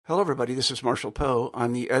Hello, everybody. This is Marshall Poe.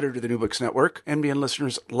 I'm the editor of the New Books Network. NBN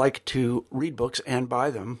listeners like to read books and buy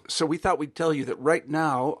them. So we thought we'd tell you that right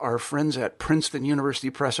now, our friends at Princeton University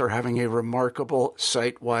Press are having a remarkable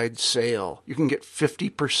site-wide sale. You can get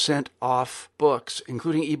 50% off books,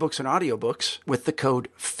 including ebooks and audiobooks, with the code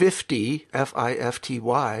 50,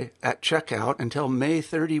 F-I-F-T-Y, at checkout until May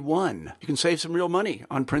 31. You can save some real money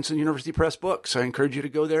on Princeton University Press books. I encourage you to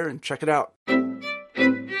go there and check it out.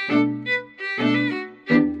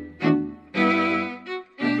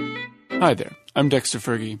 Hi there, I'm Dexter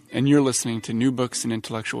Fergie, and you're listening to New Books in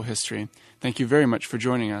Intellectual History. Thank you very much for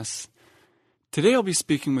joining us. Today I'll be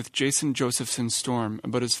speaking with Jason Josephson Storm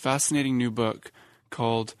about his fascinating new book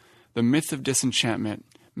called The Myth of Disenchantment,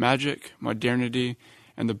 Magic, Modernity,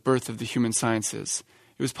 and the Birth of the Human Sciences.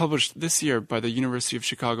 It was published this year by the University of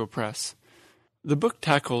Chicago Press. The book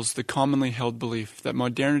tackles the commonly held belief that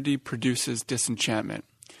modernity produces disenchantment.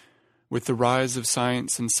 With the rise of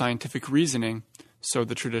science and scientific reasoning, so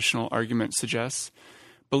the traditional argument suggests,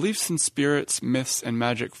 beliefs in spirits, myths, and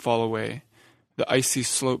magic fall away. The icy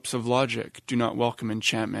slopes of logic do not welcome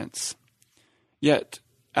enchantments. Yet,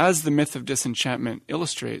 as the myth of disenchantment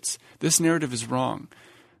illustrates, this narrative is wrong.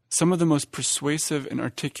 Some of the most persuasive and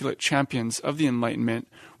articulate champions of the Enlightenment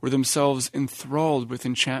were themselves enthralled with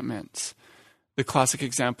enchantments. The classic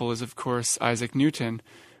example is, of course, Isaac Newton,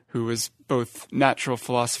 who was both natural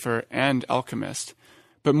philosopher and alchemist.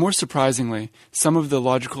 But more surprisingly, some of the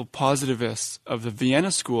logical positivists of the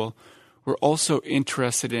Vienna School were also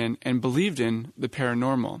interested in and believed in the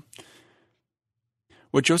paranormal.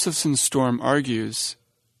 What Josephson Storm argues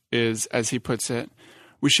is, as he puts it,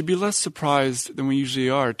 we should be less surprised than we usually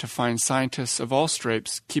are to find scientists of all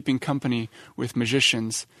stripes keeping company with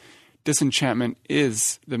magicians. Disenchantment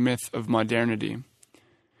is the myth of modernity.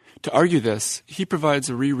 To argue this, he provides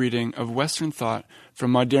a rereading of Western thought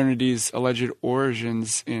from modernity's alleged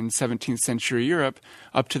origins in 17th century Europe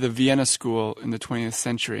up to the Vienna School in the 20th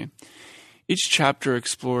century. Each chapter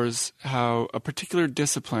explores how a particular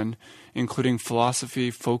discipline, including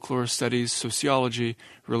philosophy, folklore studies, sociology,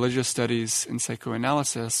 religious studies, and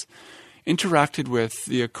psychoanalysis, interacted with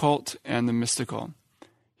the occult and the mystical.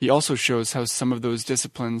 He also shows how some of those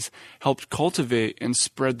disciplines helped cultivate and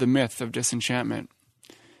spread the myth of disenchantment.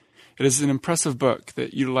 It is an impressive book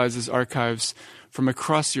that utilizes archives from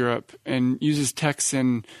across Europe and uses texts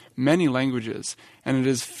in many languages, and it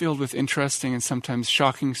is filled with interesting and sometimes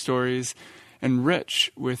shocking stories and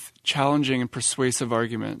rich with challenging and persuasive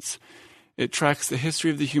arguments. It tracks the history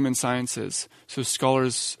of the human sciences, so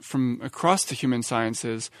scholars from across the human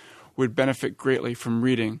sciences would benefit greatly from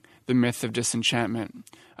reading The Myth of Disenchantment.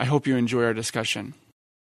 I hope you enjoy our discussion.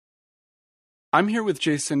 I'm here with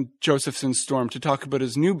Jason Josephson Storm to talk about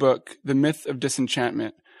his new book, The Myth of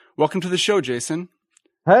Disenchantment. Welcome to the show, Jason.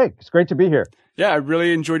 Hey, it's great to be here. Yeah, I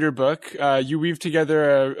really enjoyed your book. You weave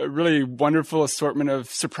together a really wonderful assortment of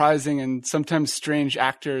surprising and sometimes strange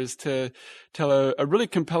actors to tell a really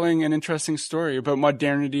compelling and interesting story about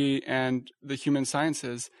modernity and the human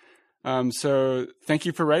sciences. So thank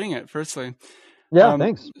you for writing it, firstly. Yeah,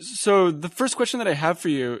 thanks. So the first question that I have for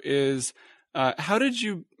you is, how did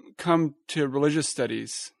you come to religious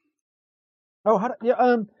studies? Oh, how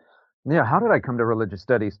did I come to religious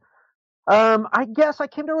studies? I guess I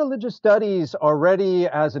came to religious studies already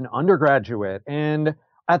as an undergraduate. And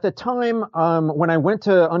at the time, when I went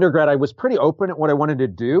to undergrad, I was pretty open at what I wanted to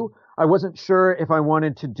do. I wasn't sure if I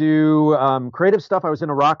wanted to do creative stuff. I was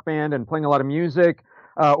in a rock band and playing a lot of music,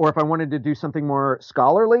 or if I wanted to do something more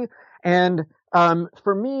scholarly. And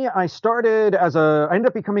for me, I ended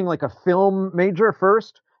up becoming like a film major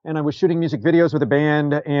first. And I was shooting music videos with a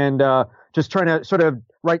band and just trying to sort of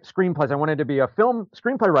write screenplays. I wanted to be a film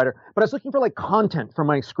screenplay writer, but I was looking for like content for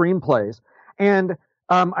my screenplays. And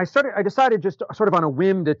I decided just sort of on a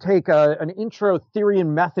whim to take an intro theory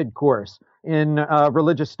and method course in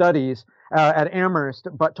religious studies at Amherst,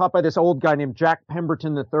 but taught by this old guy named Jack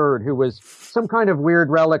Pemberton III, who was some kind of weird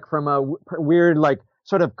relic from a weird like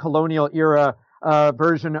sort of colonial era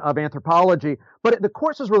version of anthropology. But the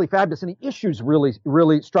course was really fabulous, and the issues really,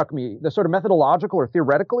 really struck me. The sort of methodological or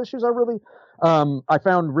theoretical issues I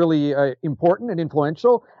found really important and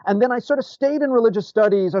influential. And then I sort of stayed in religious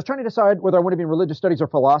studies. I was trying to decide whether I wanted to be in religious studies or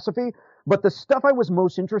philosophy, but the stuff I was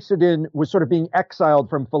most interested in was sort of being exiled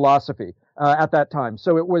from philosophy at that time.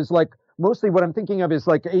 So it was like mostly what I'm thinking of is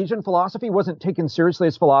like Asian philosophy wasn't taken seriously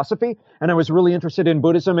as philosophy. And I was really interested in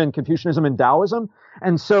Buddhism and Confucianism and Taoism.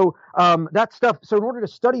 And so that stuff, so in order to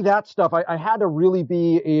study that stuff, I had to really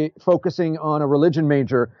be focusing on a religion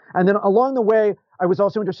major. And then along the way, I was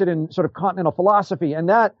also interested in sort of continental philosophy. And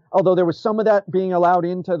that, although there was some of that being allowed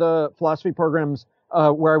into the philosophy programs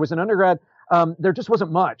where I was an undergrad, there just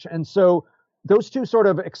wasn't much. And so those two sort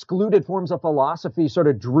of excluded forms of philosophy sort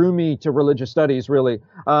of drew me to religious studies, really.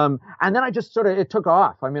 And then I just it took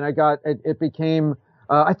off. I mean, it became,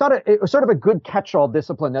 I thought it was sort of a good catch-all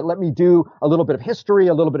discipline that let me do a little bit of history,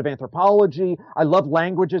 a little bit of anthropology. I love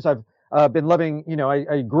languages. I've been loving,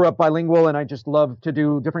 I grew up bilingual and I just love to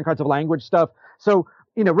do different kinds of language stuff. So,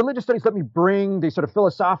 religious studies let me bring these sort of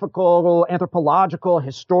philosophical, anthropological,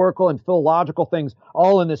 historical, and philological things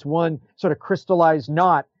all in this one sort of crystallized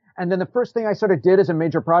knot. And then the first thing I sort of did as a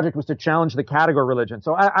major project was to challenge the category religion.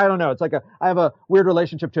 So I don't know. It's like I have a weird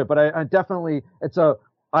relationship to it, but I definitely, it's a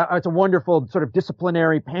wonderful sort of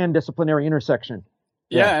pan-disciplinary intersection.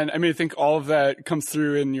 Yeah, and I mean, I think all of that comes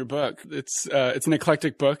through in your book. It's an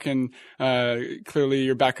eclectic book, and clearly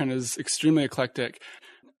your background is extremely eclectic.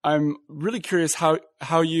 I'm really curious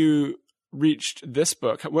how you reached this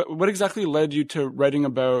book. What exactly led you to writing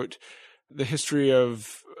about the history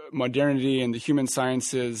of modernity and the human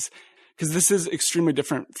sciences? Because this is extremely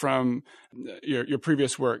different from your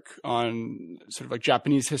previous work on sort of like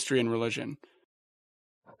Japanese history and religion.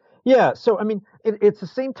 Yeah, so I mean, it's the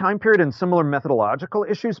same time period and similar methodological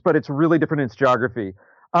issues, but it's really different in its geography.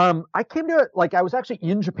 I came to it, I was actually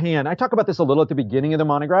in Japan. I talk about this a little at the beginning of the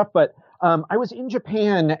monograph, but I was in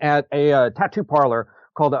Japan at a tattoo parlor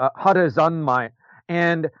called Hara Zanmai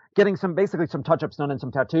and getting some touch-ups done and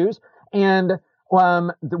some tattoos. And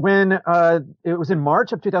when it was in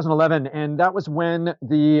March of 2011, and that was when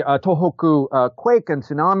the Tohoku quake and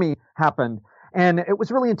tsunami happened. And it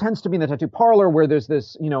was really intense to be in the tattoo parlor where there's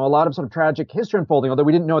this, a lot of sort of tragic history unfolding, although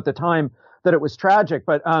we didn't know at the time that it was tragic.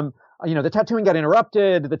 But, the tattooing got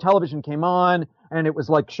interrupted, the television came on, and it was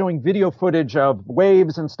like showing video footage of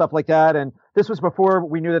waves and stuff like that. And this was before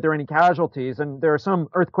we knew that there were any casualties. And there are some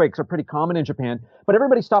earthquakes are pretty common in Japan. But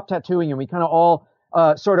everybody stopped tattooing, and we kind of all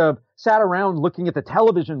sort of sat around looking at the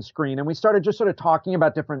television screen, and we started just sort of talking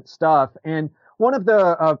about different stuff. And one of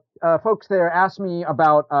the folks there asked me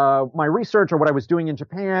about my research or what I was doing in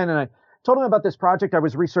Japan, and I told him about this project I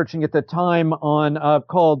was researching at the time on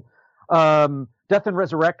called Death and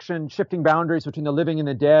Resurrection, Shifting Boundaries Between the Living and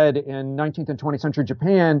the Dead in 19th and 20th century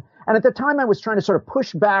Japan. And at the time, I was trying to sort of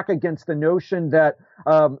push back against the notion that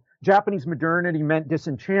Japanese modernity meant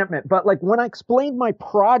disenchantment. But when I explained my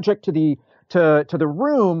project to the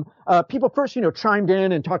room, people first, chimed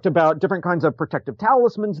in and talked about different kinds of protective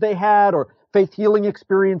talismans they had, or faith healing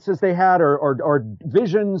experiences they had, or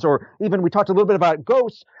visions, or even we talked a little bit about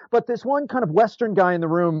ghosts. But this one kind of Western guy in the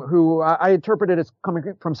room who I interpreted as coming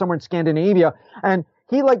from somewhere in Scandinavia, and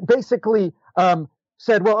he basically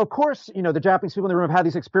said, well, of course, the Japanese people in the room have had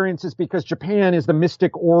these experiences because Japan is the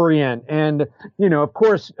mystic Orient. And, of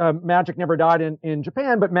course, magic never died in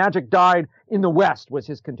Japan, but magic died in the West was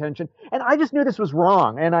his contention. And I just knew this was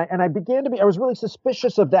wrong. And I was really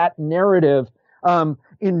suspicious of that narrative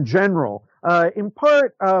in general. In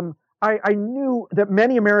part, I knew that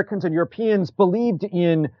many Americans and Europeans believed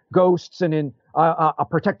in ghosts and in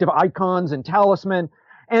protective icons and talisman.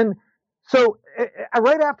 And so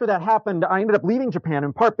right after that happened, I ended up leaving Japan,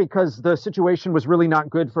 in part because the situation was really not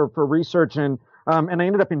good for research, and I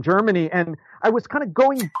ended up in Germany. And I was kind of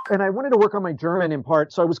and I wanted to work on my German in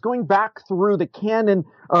part, so I was going back through the canon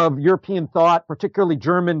of European thought, particularly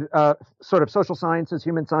German sort of social sciences,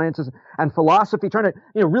 human sciences, and philosophy, trying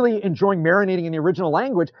to really enjoying marinating in the original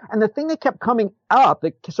language. And the thing that kept coming up,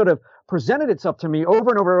 that sort of presented itself to me over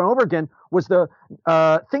and over and over again, was the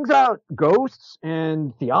things about ghosts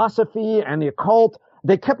and theosophy and the occult.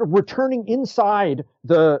 They kept returning inside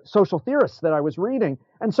the social theorists that I was reading.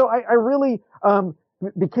 And so I really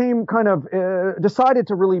became kind of decided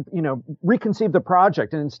to really, reconceive the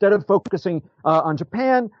project. And instead of focusing on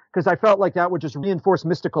Japan, because I felt like that would just reinforce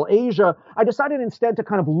mystical Asia, I decided instead to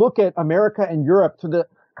kind of look at America and Europe through the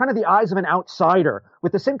kind of the eyes of an outsider,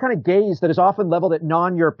 with the same kind of gaze that is often leveled at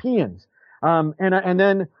non-Europeans. And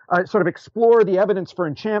then sort of explore the evidence for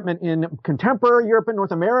enchantment in contemporary Europe and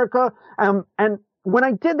North America. And when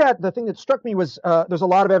I did that, the thing that struck me was there's a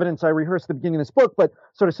lot of evidence I rehearsed at the beginning of this book, but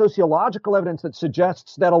sort of sociological evidence that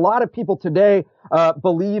suggests that a lot of people today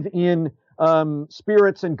believe in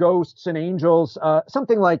spirits and ghosts and angels.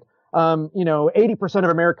 Something like 80% of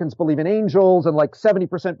Americans believe in angels, and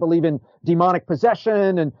 70% believe in demonic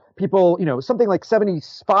possession, and people, something like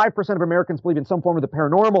 75% of Americans believe in some form of the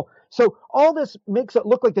paranormal. So all this makes it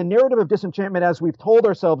look like the narrative of disenchantment, as we've told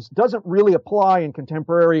ourselves, doesn't really apply in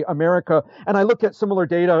contemporary America. And I looked at similar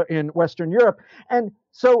data in Western Europe. And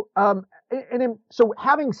so, so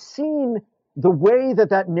having seen the way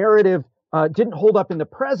that narrative didn't hold up in the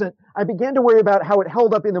present, I began to worry about how it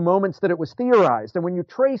held up in the moments that it was theorized. And when you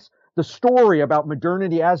trace the story about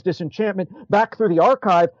modernity as disenchantment back through the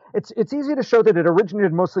archive, it's easy to show that it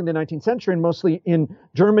originated mostly in the 19th century and mostly in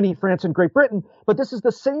Germany, France, and Great Britain. But this is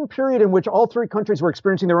the same period in which all three countries were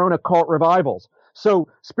experiencing their own occult revivals. So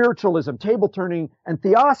spiritualism, table turning, and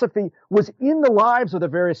theosophy was in the lives of the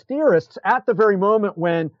various theorists at the very moment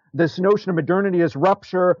when this notion of modernity as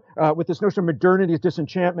rupture, with this notion of modernity as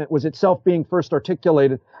disenchantment, was itself being first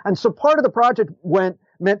articulated. And so part of the project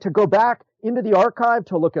meant to go back into the archive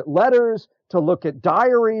to look at letters, to look at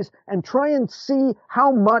diaries, and try and see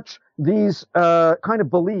how much these kind of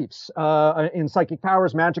beliefs in psychic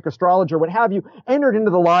powers, magic, astrology, or what have you, entered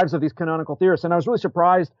into the lives of these canonical theorists. And I was really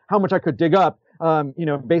surprised how much I could dig up,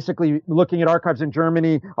 basically looking at archives in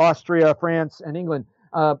Germany, Austria, France, and England.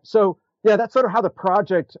 So yeah, that's sort of how the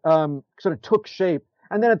project sort of took shape.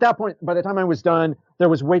 And then at that point, by the time I was done, there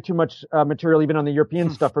was way too much material even on the European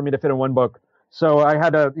stuff for me to fit in one book. So I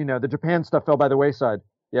had to, the Japan stuff fell by the wayside.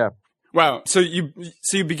 Yeah. Wow. So you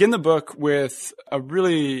begin the book with a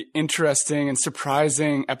really interesting and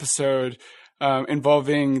surprising episode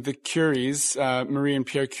involving the Curies, Marie and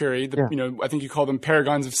Pierre Curie. I think you call them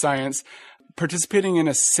paragons of science, participating in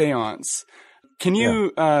a séance. Can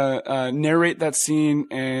you narrate that scene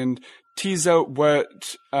and tease out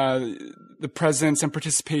what the presence and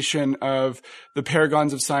participation of the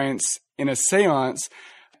paragons of science in a séance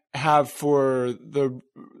have for the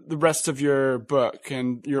rest of your book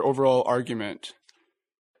and your overall argument?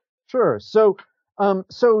 Sure. So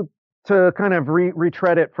to kind of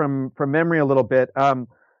retread it from memory a little bit.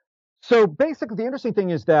 So basically, the interesting thing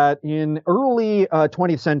is that in early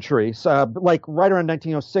 20th century, like right around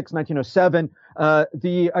 1906, 1907,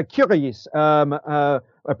 the Curies,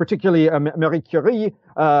 particularly Marie Curie,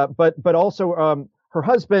 but also her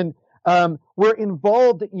husband, were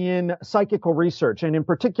involved in psychical research. And in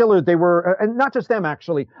particular, they were, and not just them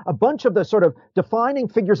actually, a bunch of the sort of defining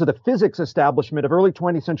figures of the physics establishment of early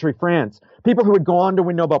 20th century France, people who would go on to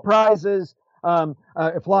win Nobel Prizes,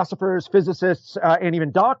 philosophers, physicists, and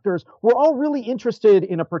even doctors, were all really interested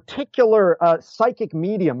in a particular psychic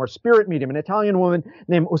medium or spirit medium, an Italian woman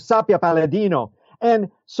named Eusapia Palladino.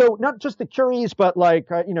 And so not just the Curies, but like,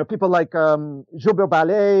 people like Gilbert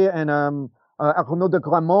Ballet and Arnaud de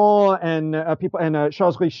Gramont and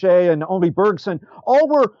Charles Richet and Henri Bergson, all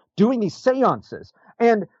were doing these seances.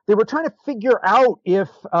 And they were trying to figure out if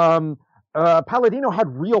Palladino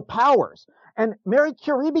had real powers. And Marie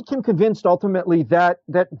Curie became convinced ultimately that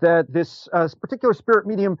this particular spirit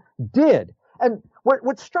medium did. And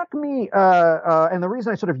what struck me, and the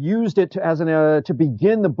reason I sort of used it to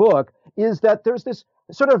begin the book, is that there's this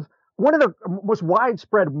sort of one of the most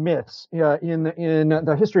widespread myths in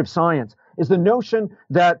the history of science is the notion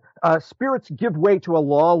that spirits give way to a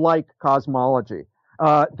law-like cosmology.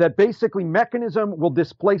 That basically mechanism will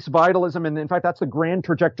displace vitalism, and in fact, that's the grand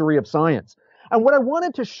trajectory of science. And what I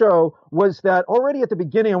wanted to show was that already at the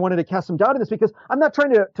beginning, I wanted to cast some doubt on this because I'm not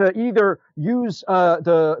trying to either use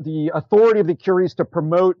the authority of the Curies to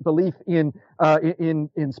promote belief in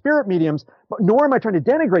spirit mediums, nor am I trying to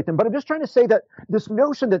denigrate them. But I'm just trying to say that this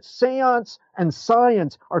notion that seance and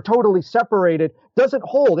science are totally separated doesn't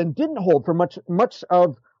hold and didn't hold for much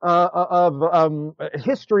of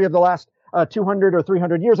history of the last 200 or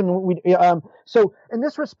 300 years. I mean, so in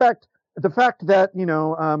this respect, the fact that,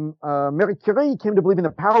 Marie Curie came to believe in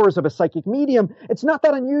the powers of a psychic medium, it's not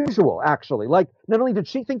that unusual, actually. Like, not only did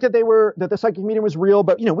she think that the psychic medium was real,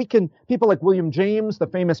 but, people like William James, the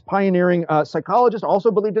famous pioneering psychologist,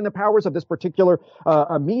 also believed in the powers of this particular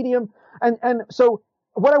medium. And so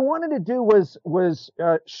what I wanted to do was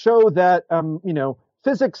show that,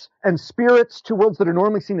 physics and spirits, two worlds that are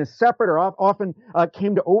normally seen as separate, or often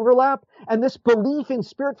came to overlap. And this belief in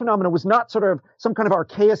spirit phenomena was not sort of some kind of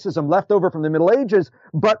archaicism left over from the Middle Ages,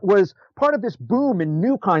 but was part of this boom in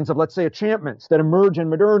new kinds of, let's say, enchantments that emerge in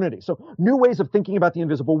modernity. So new ways of thinking about the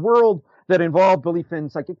invisible world that involved belief in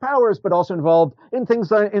psychic powers, but also involved in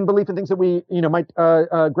belief in things that we, might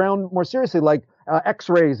ground more seriously, like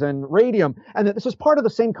X-rays and radium. And that this is part of the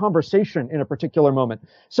same conversation in a particular moment.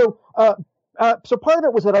 So part of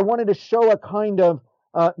it was that I wanted to show a kind of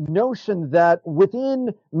notion that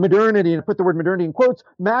within modernity, and I put the word modernity in quotes,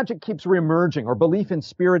 magic keeps reemerging, or belief in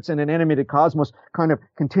spirits in an animated cosmos kind of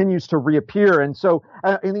continues to reappear. And so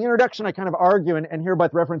in the introduction, I kind of argue, and here by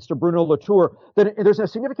reference to Bruno Latour, that there's a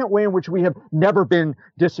significant way in which we have never been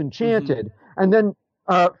disenchanted. Mm-hmm. And then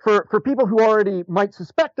for people who already might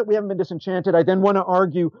suspect that we haven't been disenchanted, I then want to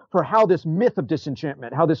argue for how this myth of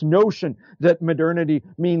disenchantment, how this notion that modernity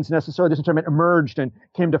means necessarily disenchantment emerged and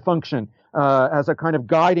came to function as a kind of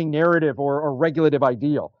guiding narrative or regulative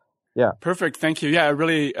ideal. Yeah. Perfect. Thank you. Yeah, I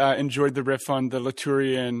really enjoyed the riff on the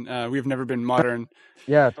Latourian. We've never been modern.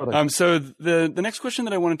 Yeah, totally. So the next question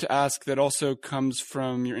that I wanted to ask that also comes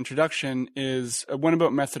from your introduction is one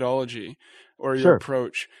about methodology or your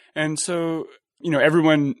approach. And so,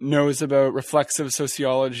 everyone knows about reflexive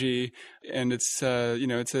sociology, and it's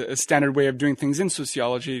it's a standard way of doing things in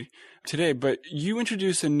sociology today. But you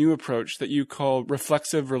introduce a new approach that you call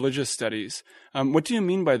reflexive religious studies. What do you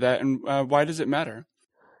mean by that, and why does it matter?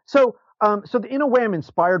 So in a way, I'm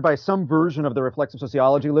inspired by some version of the reflexive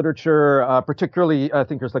sociology literature, particularly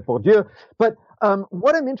thinkers like Bourdieu. But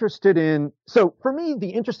what I'm interested in, so for me, the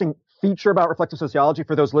interesting feature about reflexive sociology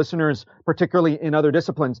for those listeners, particularly in other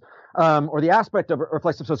disciplines, or the aspect of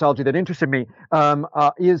reflexive sociology that interested me,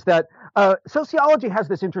 is that sociology has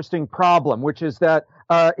this interesting problem, which is that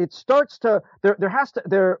it starts to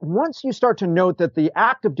once you start to note that the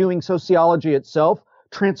act of doing sociology itself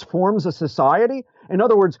transforms a society. In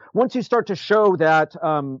other words, once you start to show that,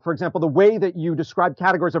 for example, the way that you describe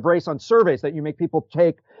categories of race on surveys, that you make people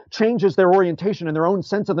take, changes their orientation and their own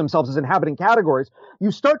sense of themselves as inhabiting categories,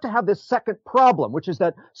 you start to have this second problem, which is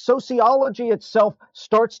that sociology itself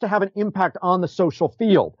starts to have an impact on the social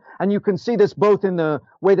field. And you can see this both in the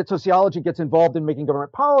way that sociology gets involved in making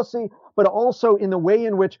government policy, but also in the way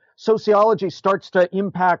in which sociology starts to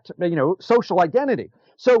impact, social identity.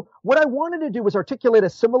 So what I wanted to do was articulate a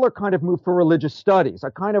similar kind of move for religious studies,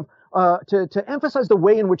 a kind of to emphasize the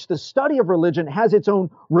way in which the study of religion has its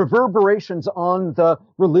own reverberations on the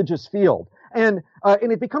religious field. And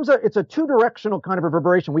it becomes it's a two-directional kind of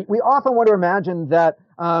reverberation. We often want to imagine that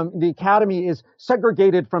the academy is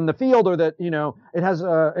segregated from the field, or that it has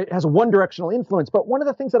a one-directional influence. But one of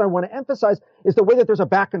the things that I want to emphasize is the way that there's a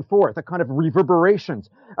back and forth, a kind of reverberations,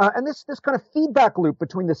 and this kind of feedback loop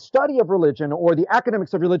between the study of religion, or the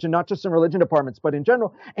academics of religion, not just in religion departments but in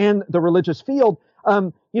general, and the religious field.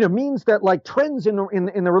 Means that like trends in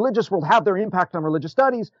the religious world have their impact on religious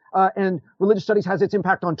studies, and religious studies has its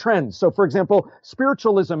impact on trends. So, for example,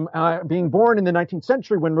 spiritualism being born in the 19th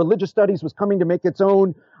century when religious studies was coming to make its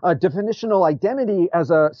own definitional identity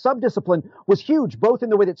as a subdiscipline was huge, both in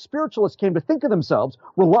the way that spiritualists came to think of themselves,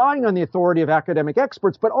 relying on the authority of academic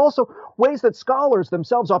experts, but also ways that scholars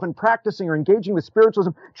themselves, often practicing or engaging with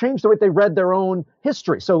spiritualism, changed the way they read their own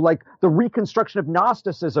history. So, like the reconstruction of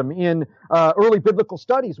Gnosticism in early biblical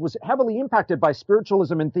studies was heavily impacted by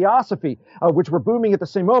spiritualism and theosophy, which were booming at the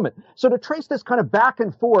same moment. So to trace this kind of back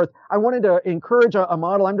and forth, I wanted to encourage a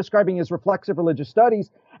model I'm describing as reflexive religious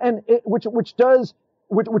studies, and which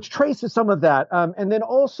traces some of that. And then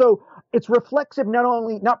also it's reflexive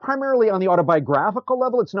not primarily on the autobiographical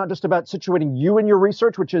level. It's not just about situating you in your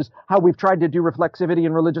research, which is how we've tried to do reflexivity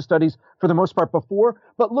in religious studies for the most part before,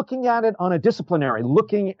 but looking at it on a disciplinary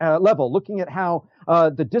level, looking at how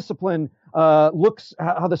the discipline looks,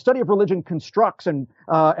 how the study of religion constructs, and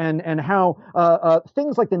how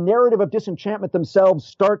things like the narrative of disenchantment themselves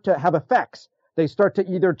start to have effects. They start to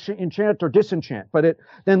either enchant or disenchant, but it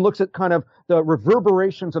then looks at kind of the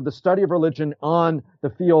reverberations of the study of religion on the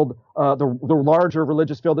field, the larger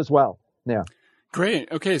religious field as well. Yeah. Great.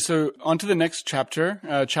 Okay, so on to the next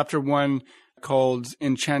chapter, chapter 1, called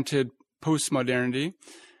Enchanted Postmodernity.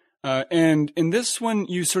 And in this one,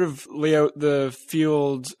 you sort of lay out the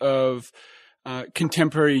field of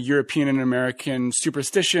contemporary European and American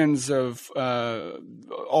superstitions of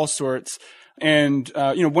all sorts. And,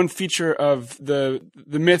 one feature of the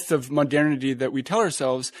myth of modernity that we tell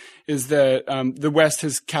ourselves is that the West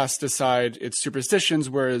has cast aside its superstitions,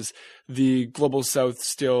 whereas the global South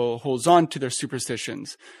still holds on to their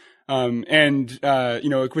superstitions. Within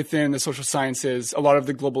the social sciences, a lot of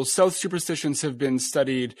the global South superstitions have been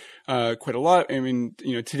studied quite a lot. I mean,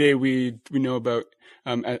 today we know about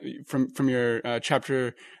from your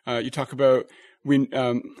chapter, you talk about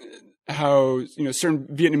how certain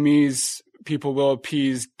Vietnamese people will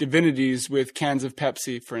appease divinities with cans of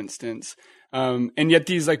Pepsi, for instance. And yet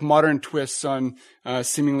these like modern twists on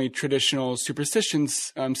seemingly traditional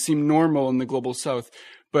superstitions seem normal in the global South.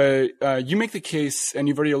 But you make the case, and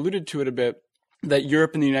you've already alluded to it a bit, that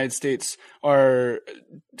Europe and the United States are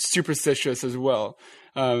superstitious as well.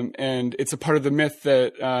 And it's a part of the myth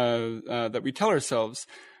that we tell ourselves.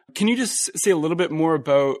 Can you just say a little bit more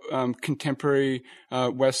about contemporary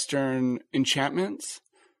Western enchantments?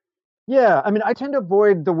 Yeah, I mean, I tend to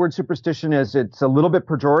avoid the word superstition as it's a little bit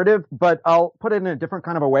pejorative, but I'll put it in a different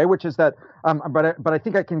kind of a way, which is that, but I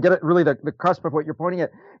think I can get it really the cusp of what you're pointing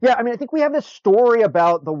at. Yeah, I mean, I think we have this story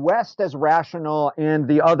about the West as rational and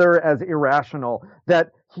the other as irrational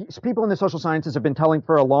that people in the social sciences have been telling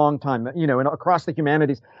for a long time, and across the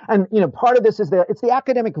humanities. And, part of this is it's the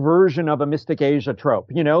academic version of a Mystic Asia trope,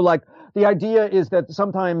 like the idea is that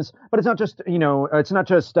sometimes, but it's not just, it's not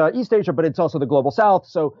just East Asia, but it's also the global South.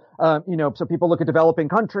 So, so people look at developing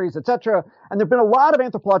countries, et cetera. And there've been a lot of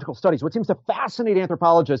anthropological studies. What seems to fascinate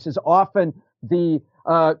anthropologists is often the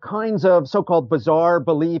kinds of so-called bizarre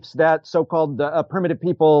beliefs that so-called primitive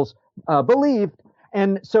peoples believed.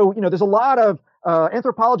 And so, there's a lot of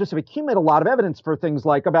anthropologists have accumulated a lot of evidence for things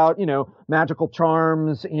like about, magical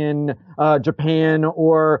charms in Japan,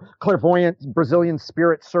 or clairvoyant Brazilian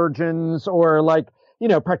spirit surgeons, or like,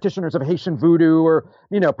 practitioners of Haitian voodoo, or,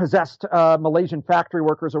 possessed Malaysian factory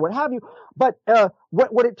workers, or what have you. But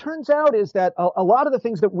what it turns out is that a lot of the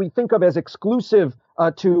things that we think of as exclusive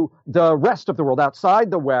to the rest of the world outside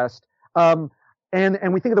the West,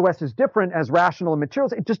 and we think of the West as different, as rational and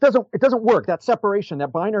materials. It just doesn't work. That separation,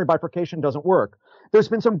 that binary bifurcation doesn't work. There's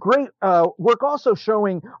been some great work also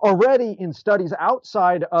showing already in studies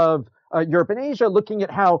outside of Europe and Asia, looking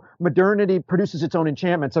at how modernity produces its own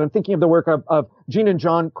enchantments. And I'm thinking of the work of Jean and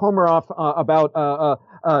John Komaroff about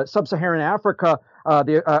sub-Saharan Africa,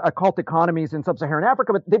 the occult economies in sub-Saharan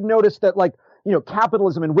Africa. But they've noticed that, like,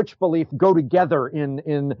 capitalism and witch belief go together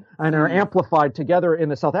and are amplified together in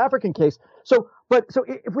the South African case. So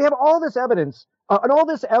if we have all this evidence, and all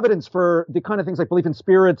this evidence for the kind of things like belief in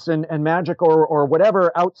spirits and magic or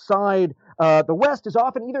whatever outside the West is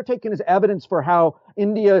often either taken as evidence for how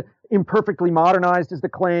India imperfectly modernized is the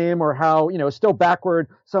claim, or how, still backward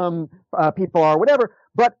some people are, whatever.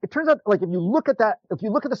 But it turns out, like, if you look at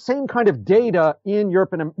the same kind of data in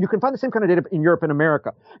Europe, and you can find the same kind of data in Europe and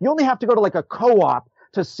America. You only have to go to like a co-op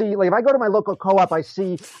to see, like, if I go to my local co-op, I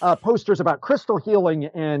see posters about crystal healing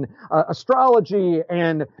and astrology,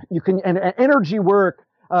 and and energy work.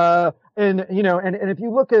 And if you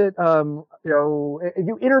look at, if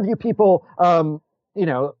you interview people,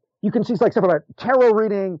 you can see like stuff about tarot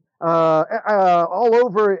reading, all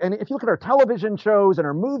over. And if you look at our television shows and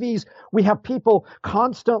our movies, we have people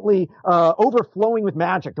constantly overflowing with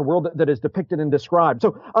magic, the world that is depicted and described.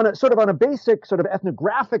 So on a basic sort of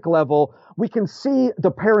ethnographic level, we can see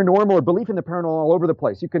the paranormal or belief in the paranormal all over the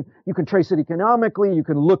place. You can trace it economically. You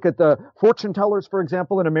can look at the fortune tellers, for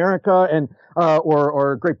example, in America and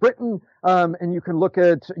or Great Britain. And you can look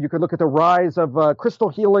at the rise of crystal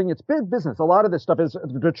healing. It's big business. A lot of this stuff is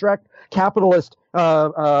direct capitalist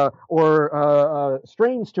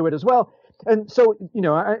strains to it as well. And so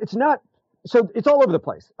it's not. So it's all over the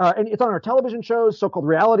place, and it's on our television shows, so-called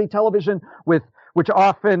reality television, which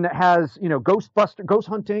often has ghost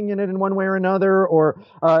hunting in it in one way or another, or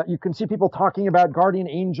you can see people talking about guardian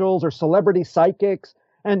angels or celebrity psychics,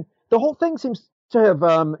 and the whole thing seems to have,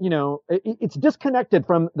 it's disconnected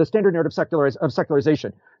from the standard narrative of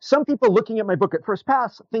secularization. Some people looking at my book at first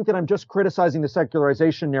pass think that I'm just criticizing the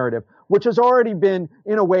secularization narrative, which has already been,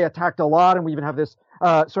 in a way, attacked a lot, and we even have this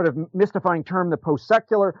sort of mystifying term, the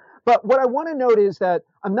post-secular. But what I want to note is that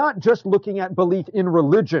I'm not just looking at belief in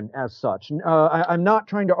religion as such. I'm not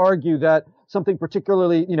trying to argue that something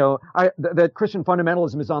particularly, that Christian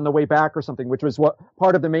fundamentalism is on the way back or something, which was what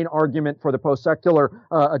part of the main argument for the post-secular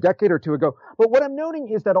a decade or two ago. But what I'm noting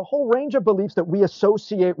is that a whole range of beliefs that we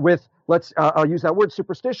associate with, I'll use that word,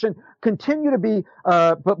 superstition, continue to be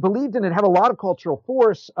believed in and have a lot of cultural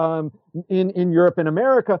force in Europe and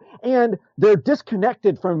America, and they're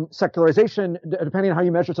disconnected from secularization, depending on how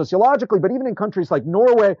you measure sociologically. But even in countries like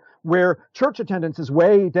Norway, where church attendance is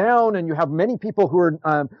way down, and you have many people who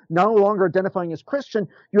are no longer identifying as Christian,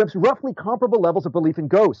 you have roughly comparable levels of belief in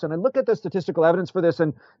ghosts. And I look at the statistical evidence for this,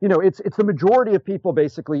 and it's the majority of people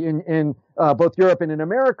basically in both Europe and in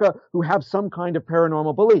America who have some kind of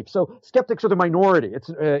paranormal belief. So skeptics are the minority. It's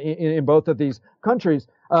in both of these countries,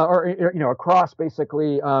 or across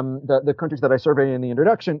basically the countries that I survey in the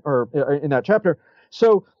introduction or in that chapter.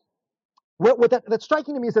 So that's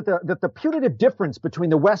striking to me is that the putative difference between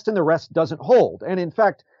the West and the rest doesn't hold. And in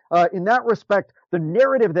fact, in that respect, the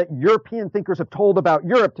narrative that European thinkers have told about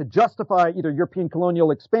Europe to justify either European colonial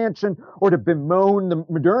expansion or to bemoan the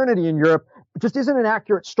modernity in Europe just isn't an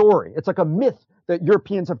accurate story. It's like a myth that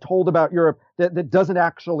Europeans have told about Europe that doesn't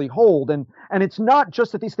actually hold. And it's not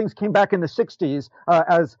just that these things came back in the 60s,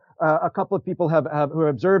 as a couple of people who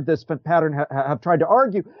observed this pattern have tried to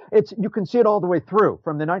argue. You can see it all the way through,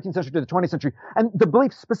 from the 19th century to the 20th century. And the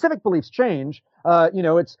specific beliefs change.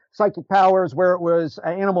 It's psychic powers, where it was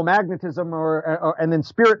animal magnetism and then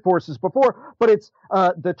spirit forces before. But it's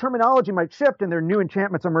the terminology might shift, and there are new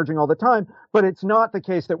enchantments emerging all the time. But it's not the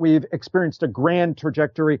case that we've experienced a grand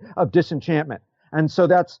trajectory of disenchantment. And so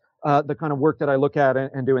that's the kind of work that I look at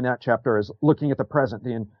and do in that chapter, is looking at the present,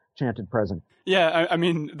 the chanted present. Yeah, I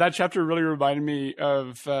mean, that chapter really reminded me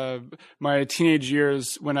of my teenage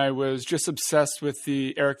years when I was just obsessed with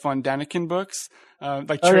the Eric von Daniken books,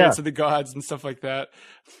 like Chariots of the Gods and stuff like that.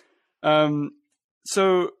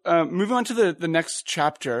 So moving on to the next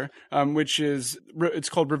chapter, which is, it's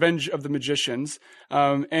called Revenge of the Magicians.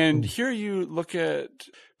 And here you look at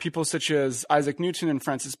people such as Isaac Newton and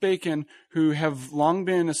Francis Bacon, who have long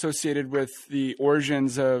been associated with the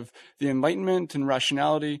origins of the Enlightenment and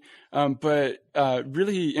rationality. But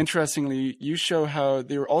really interestingly, you show how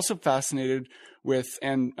they were also fascinated with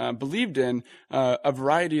and believed in a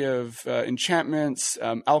variety of enchantments,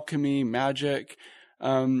 alchemy, magic.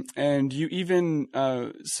 And you even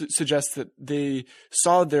suggest that they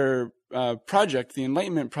saw their project, the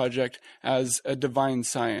Enlightenment project, as a divine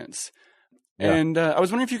science. Yeah. And I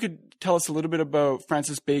was wondering if you could tell us a little bit about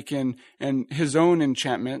Francis Bacon and his own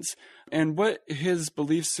enchantments and what his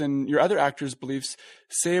beliefs and your other actors' beliefs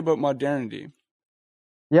say about modernity.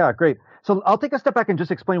 Yeah, great. So I'll take a step back and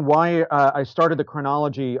just explain why I started the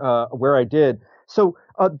chronology where I did. So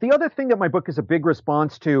the other thing that my book is a big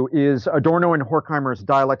response to is Adorno and Horkheimer's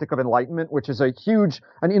Dialectic of Enlightenment, which is an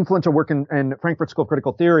influential work in Frankfurt School of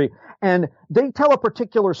Critical Theory. And they tell a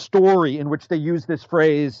particular story in which they use this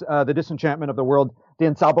phrase, the disenchantment of the world, die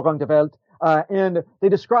Entzauberung der Welt. And they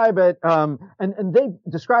describe it, and they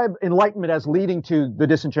describe Enlightenment as leading to the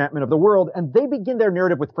disenchantment of the world. And they begin their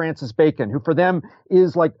narrative with Francis Bacon, who for them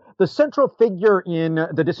is like the central figure in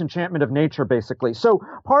the disenchantment of nature, basically. So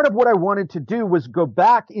part of what I wanted to do was go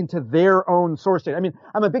back into their own source data. I mean,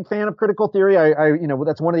 I'm a big fan of critical theory.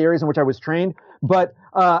 That's one of the areas in which I was trained. But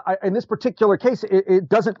in this particular case, it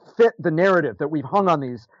doesn't fit the narrative that we've hung on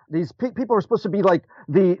these. These people are supposed to be like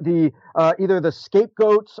either the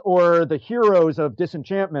scapegoats or the heroes of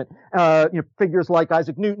disenchantment. Figures like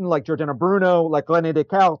Isaac Newton, like Giordano Bruno, like René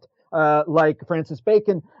Descartes, like Francis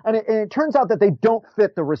Bacon. And it turns out that they don't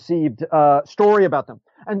fit the received story about them.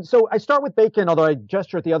 And so I start with Bacon, although I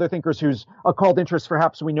gesture at the other thinkers whose occult interests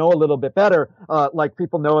perhaps we know a little bit better, like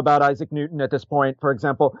people know about Isaac Newton at this point, for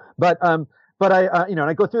example. But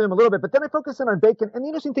I go through them a little bit, but then I focus in on Bacon. And the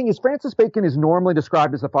interesting thing is Francis Bacon is normally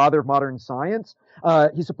described as the father of modern science.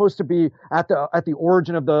 He's supposed to be at the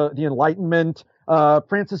origin of the Enlightenment.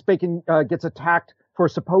 Francis Bacon gets attacked for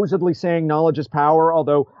supposedly saying knowledge is power,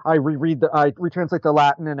 although I retranslate the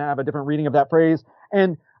Latin and have a different reading of that phrase.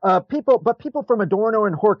 And people from Adorno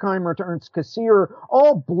and Horkheimer to Ernst Cassirer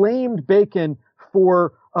all blamed Bacon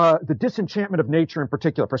for the disenchantment of nature in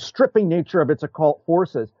particular, for stripping nature of its occult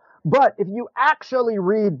forces. But if you actually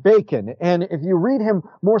read Bacon, and if you read him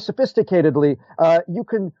more sophisticatedly, you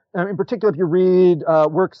can, in particular, if you read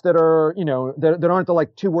works that are, that aren't the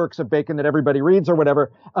like two works of Bacon that everybody reads or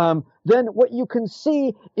whatever, then what you can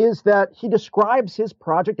see is that he describes his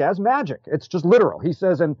project as magic. It's just literal. He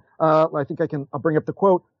says, and I think I'll bring up the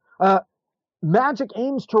quote, magic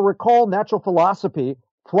aims to recall natural philosophy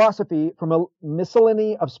from a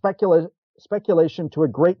miscellany of speculation to a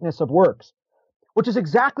greatness of works. Which is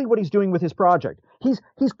exactly what he's doing with his project. He's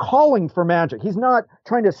calling for magic. He's not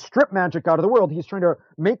trying to strip magic out of the world. He's trying to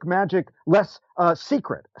make magic less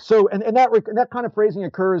secret. So, and that kind of phrasing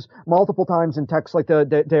occurs multiple times in texts like the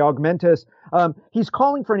De Augmentis. He's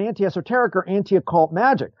calling for an anti-esoteric or anti-occult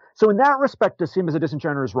magic. So in that respect, to see him as a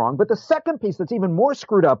disenchanter is wrong. But the second piece that's even more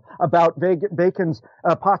screwed up about Bacon's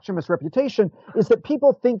posthumous reputation is that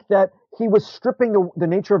people think that he was stripping the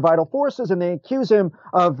nature of vital forces, and they accuse him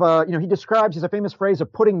of, he describes, has a famous phrase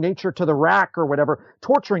of putting nature to the rack or whatever,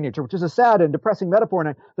 torturing nature, which is a sad and depressing metaphor.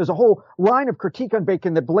 And there's a whole line of critique on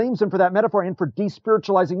Bacon that blames him for that metaphor and for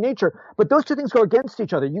despiritualizing nature. But those two things go against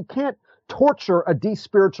each other. You can't torture a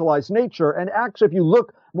despiritualized nature. And actually, if you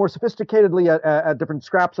look more sophisticatedly at different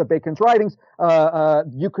scraps of Bacon's writings,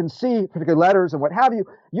 you can see, particularly letters and what have you,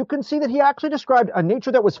 you can see that he actually described a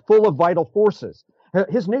nature that was full of vital forces.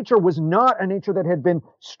 His nature was not a nature that had been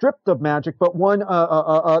stripped of magic, but one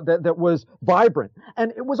that was vibrant.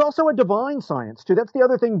 And it was also a divine science, too. That's the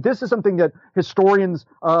other thing. This is something that historians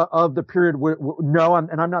of the period would know,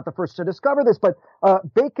 and I'm not the first to discover this, but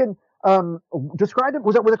Bacon described it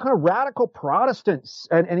was a kind of radical Protestant,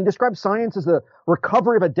 and he described science as the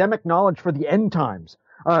recovery of Adamic knowledge for the end times.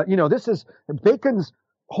 This is Bacon's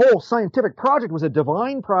whole scientific project was a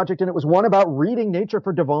divine project, and it was one about reading nature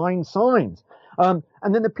for divine signs. And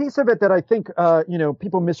then the piece of it that I think,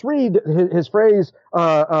 people misread his phrase,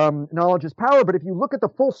 knowledge is power. But if you look at the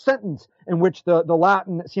full sentence in which the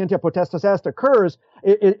Latin scientia potestas est occurs,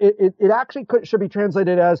 it actually should be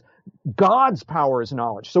translated as God's power is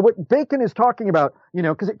knowledge. So what Bacon is talking about,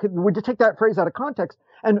 because we just take that phrase out of context,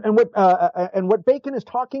 and what Bacon is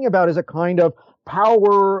talking about is a kind of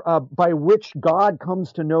power by which God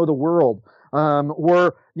comes to know the world.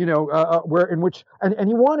 Where in which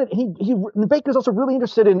Bacon is also really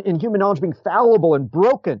interested in human knowledge being fallible and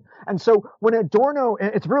broken. And so when Adorno,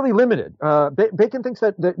 it's really limited. Bacon thinks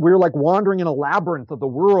that we're like wandering in a labyrinth of the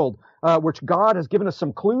world, which God has given us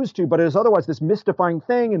some clues to, but it is otherwise this mystifying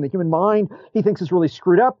thing in the human mind he thinks is really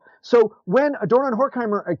screwed up. So when Adorno and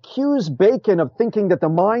Horkheimer accuse Bacon of thinking that the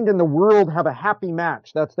mind and the world have a happy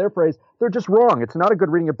match, that's their phrase, they're just wrong. It's not a good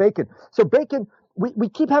reading of Bacon. So Bacon, we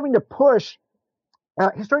keep having to push.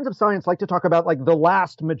 Historians of science like to talk about like the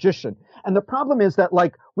last magician. And the problem is that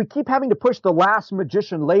like we keep having to push the last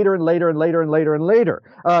magician later and later and later and later and later.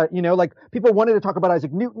 Like people wanted to talk about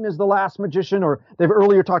Isaac Newton as the last magician, or they've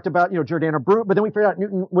earlier talked about, Giordano Bruno, but then we figured out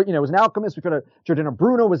Newton, was an alchemist. We figured out Giordano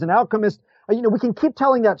Bruno was an alchemist. We can keep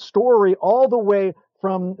telling that story all the way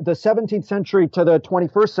from the 17th century to the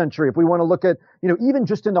 21st century. If we want to look at, even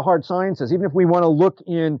just in the hard sciences, even if we want to look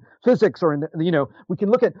in physics or in, we can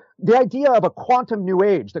look at the idea of a quantum new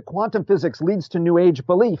age, that quantum physics leads to new age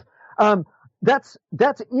belief.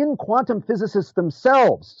 That's in quantum physicists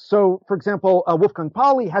themselves. So, for example, Wolfgang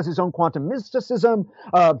Pauli has his own quantum mysticism.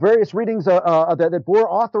 Various readings that Bohr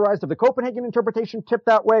authorized of the Copenhagen interpretation tip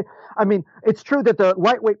that way. I mean, it's true that the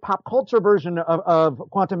lightweight pop culture version of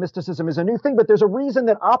quantum mysticism is a new thing, but there's a reason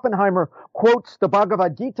that Oppenheimer quotes the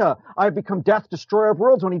Bhagavad Gita, "I've become death, destroyer of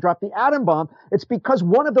worlds," when he dropped the atom bomb. It's because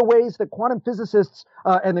one of the ways that quantum physicists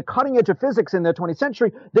and the cutting edge of physics in the 20th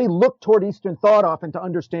century, they looked toward Eastern thought often to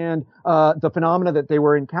understand the phenomena that they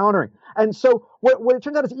were encountering. And so what it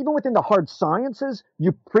turns out is even within the hard sciences,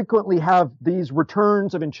 you frequently have these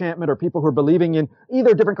returns of enchantment, or people who are believing in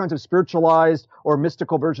either different kinds of spiritualized or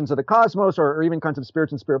mystical versions of the cosmos, or even kinds of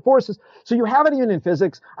spirits and spirit forces. So you have it even in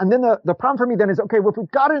physics. And then the problem for me then is, okay, well, if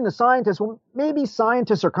we've got it in the scientists, well, maybe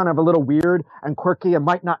scientists are kind of a little weird and quirky and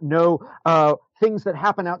might not know things that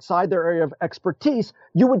happen outside their area of expertise.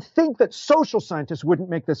 You would think that social scientists wouldn't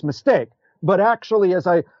make this mistake. But actually, as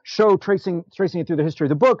I show tracing it through the history of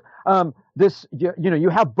the book, you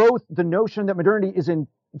have both the notion that modernity is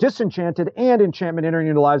disenchanted and enchantment entering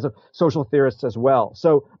into the lives of social theorists as well.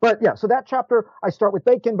 So that chapter, I start with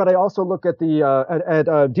Bacon, but I also look at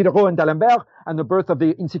Diderot and D'Alembert and the birth of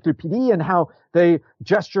the Encyclopédie and how they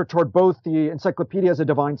gesture toward both the encyclopedia as a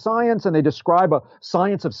divine science, and they describe a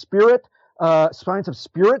science of spirit, science of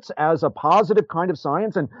spirits as a positive kind of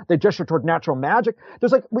science, and they gesture toward natural magic.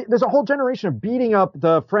 There's a whole generation of beating up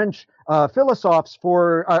the French philosophes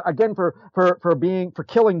for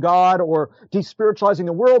killing God or despiritualizing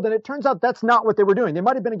the world, and it turns out that's not what they were doing. They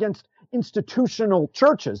might have been against institutional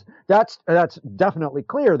churches. That's definitely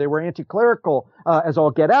clear. They were anti-clerical as all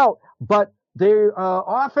get out, but they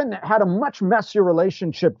often had a much messier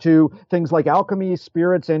relationship to things like alchemy,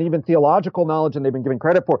 spirits, and even theological knowledge than they've been given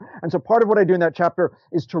credit for. And so part of what I do in that chapter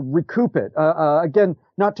is to recoup it. Again,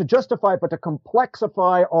 not to justify it, but to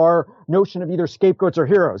complexify our notion of either scapegoats or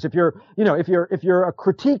heroes. If you're a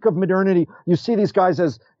critique of modernity, you see these guys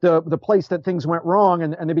as the place that things went wrong,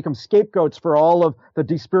 and they become scapegoats for all of the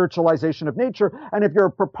despiritualization of nature. And if you're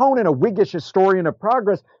a proponent, a Whiggish historian of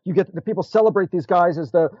progress, you get the people celebrate these guys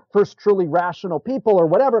as the first truly rational people or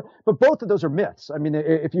whatever. But both of those are myths. I mean,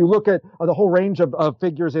 if you look at the whole range of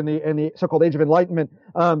figures in the so-called Age of Enlightenment,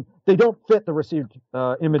 they don't fit the received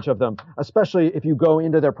image of them, especially if you go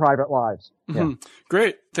into their private lives. Mm-hmm. Yeah.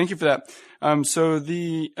 Great. Thank you for that. So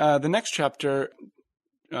the next chapter,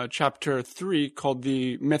 chapter 3, called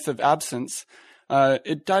The Myth of Absence,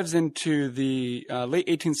 it dives into the late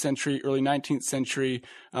 18th century, early 19th century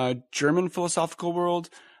German philosophical world.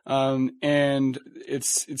 And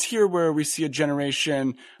it's here where we see a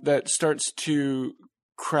generation that starts to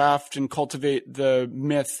craft and cultivate the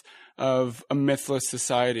myth of a mythless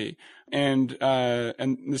society. And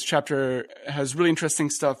this chapter has really interesting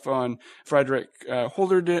stuff on Friedrich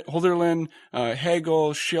Hölderlin,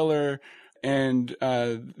 Hegel, Schiller, and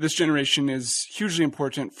this generation is hugely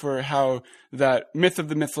important for how that myth of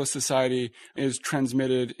the mythless society is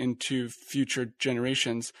transmitted into future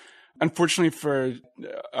generations. Unfortunately, for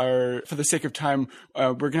the sake of time,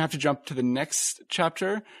 we're going to have to jump to the next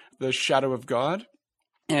chapter, The Shadow of God.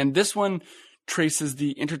 And this one traces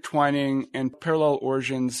the intertwining and parallel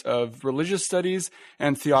origins of religious studies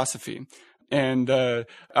and theosophy. And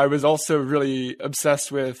I was also really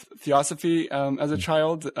obsessed with theosophy as a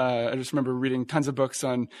child. I just remember reading tons of books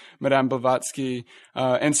on Madame Blavatsky.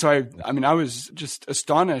 And so I was just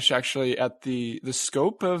astonished actually at the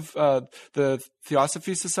scope of the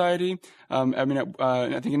Theosophy Society. I think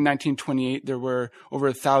in 1928 there were over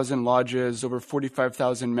 1,000 lodges, over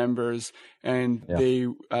 45,000 members, and they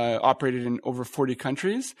operated in over 40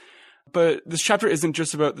 countries. But this chapter isn't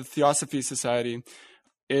just about the Theosophy Society.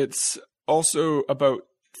 It's also about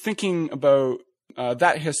thinking about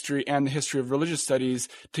that history and the history of religious studies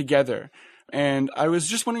together. And I was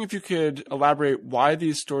just wondering if you could elaborate why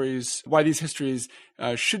these histories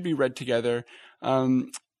should be read together,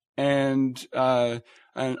 and also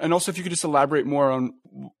if you could just elaborate more on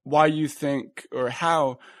why you think or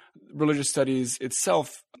how religious studies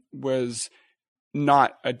itself was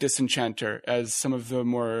not a disenchanter, as some of the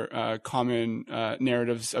more common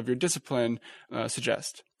narratives of your discipline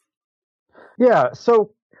suggest. Yeah,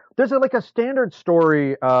 so there's a standard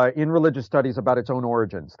story in religious studies about its own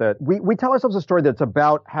origins, that we tell ourselves a story that's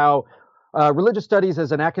about how religious studies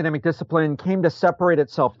as an academic discipline came to separate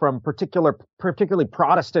itself from particularly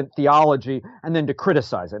Protestant theology and then to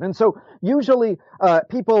criticize it. And so usually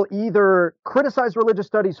people either criticize religious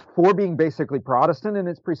studies for being basically Protestant in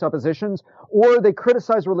its presuppositions, or they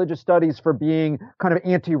criticize religious studies for being kind of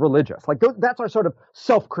anti-religious. That's our sort of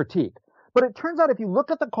self-critique. But it turns out if you look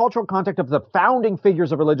at the cultural context of the founding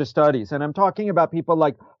figures of religious studies, and I'm talking about people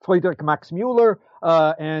like Friedrich Max Müller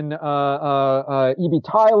and E.B.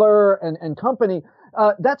 Tyler and company,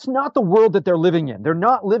 that's not the world that they're living in. They're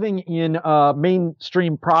not living in a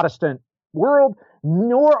mainstream Protestant world,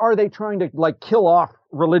 nor are they trying to kill off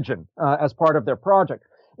religion as part of their project.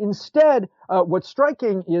 Instead, what's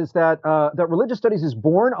striking is that religious studies is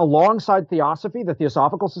born alongside theosophy, the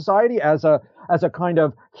Theosophical Society, as a kind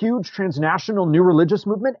of huge transnational new religious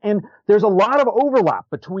movement. And there's a lot of overlap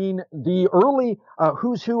between the early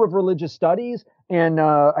who's who of religious studies and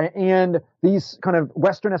these kind of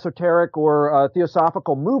Western esoteric or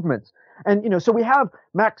theosophical movements. And, so we have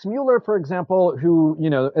Max Müller, for example, who,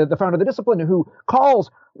 the founder of the discipline, who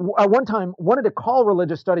one time wanted to call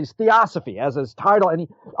religious studies theosophy as his title. And he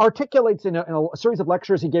articulates in a series of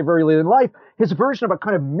lectures he gave very late in life his version of a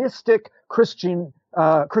kind of mystic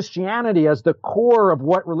Christianity as the core of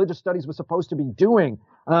what religious studies was supposed to be doing.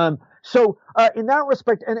 So in that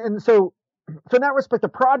respect, so in that respect, the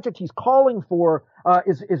project he's calling for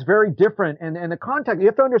is very different, and the context you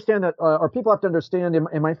have to understand that, or people have to understand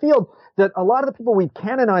in my field, that a lot of the people we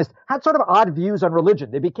canonized had sort of odd views on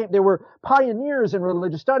religion. They were pioneers in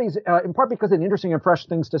religious studies, in part because they had interesting and fresh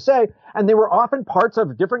things to say, and they were often parts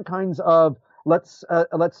of different kinds of let's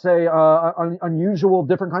say unusual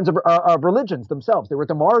different kinds of religions themselves. They were at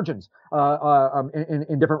the margins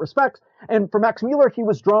in different respects. And for Max Müller, he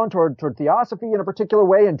was drawn toward theosophy in a particular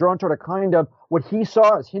way, and drawn toward a kind of what he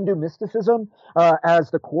saw as Hindu mysticism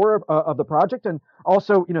as the core of the project. And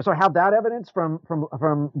also, so I have that evidence from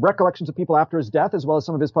recollections of people after his death, as well as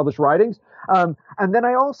some of his published writings. And then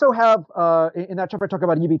I also have, in that chapter, I talk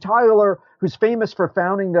about E.B. Tyler, who's famous for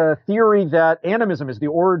founding the theory that animism is the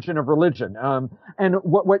origin of religion. And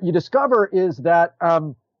what you discover is that,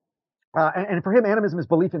 and for him, animism is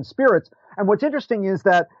belief in spirits. And what's interesting is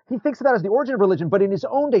that he thinks of that as the origin of religion, but in his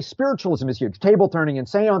own day, spiritualism is huge, table turning and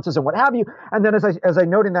seances and what have you. And then, as I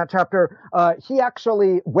note in that chapter, he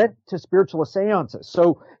actually went to spiritualist seances.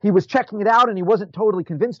 So he was checking it out, and he wasn't totally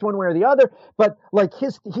convinced one way or the other. But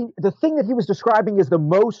the thing that he was describing as the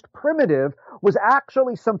most primitive was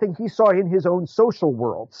actually something he saw in his own social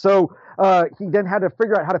world. So he then had to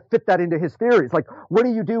figure out how to fit that into his theories. Like, what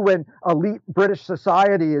do you do when elite British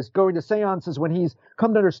society is going to seances when he's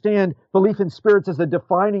come to understand belief in spirits as the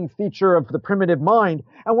defining feature of the primitive mind?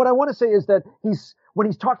 And what I want to say is that when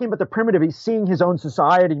he's talking about the primitive, he's seeing his own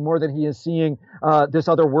society more than he is seeing this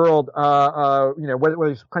other world, whether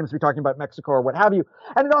he claims to be talking about Mexico or what have you.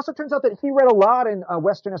 And it also turns out that he read a lot in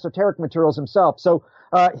Western esoteric materials himself. So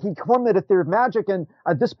he formulated a theory of magic, and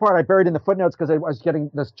this part I buried in the footnotes because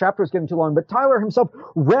this chapter was getting too long. But Tyler himself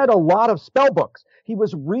read a lot of spell books. He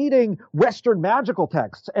was reading Western magical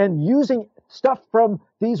texts and using stuff from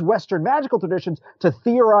these Western magical traditions to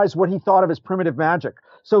theorize what he thought of as primitive magic.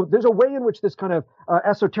 So there's a way in which this kind of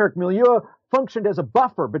esoteric milieu functioned as a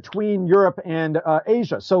buffer between Europe and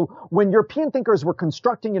Asia. So when European thinkers were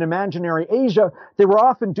constructing an imaginary Asia, they were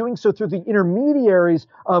often doing so through the intermediaries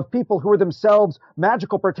of people who were themselves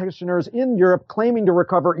magical practitioners in Europe claiming to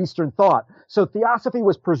recover Eastern thought. So theosophy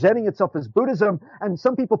was presenting itself as Buddhism, and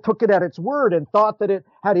some people took it at its word and thought that it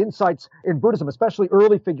had insights in Buddhism, especially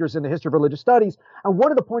early figures in the history of religious studies. And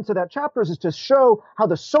one of the points of that chapter is to show how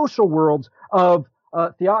the social worlds of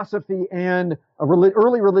theosophy and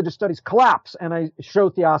early religious studies collapse. And I show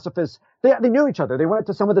theosophists, they knew each other. They went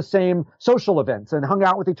to some of the same social events and hung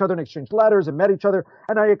out with each other and exchanged letters and met each other.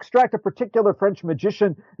 And I extract a particular French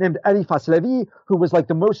magician named Eliphas Lévy, who was like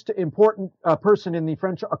the most important person in the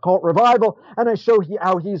French occult revival. And I show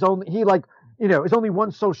how is only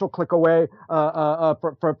one social clique away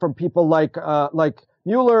from people like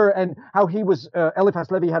Mueller, and how he was Eliphas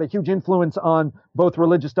Lévy had a huge influence on both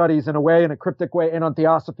religious studies in a way, in a cryptic way, and on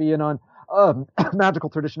theosophy and on magical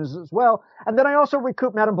traditions as well. And then I also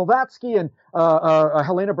recoup Madame Blavatsky and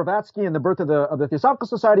Helena Blavatsky and the birth of the Theosophical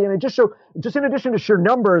Society. And I just show, just in addition to sheer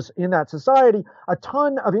numbers in that society, a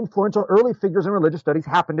ton of influential early figures in religious studies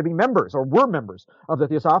happen to be members or were members of the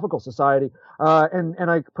Theosophical Society. And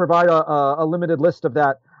I provide a limited list of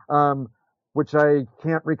that, which I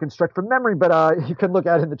can't reconstruct from memory, but you can look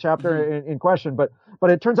at in the chapter in question. But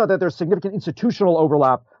it turns out that there's significant institutional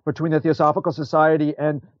overlap between the Theosophical Society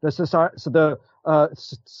and the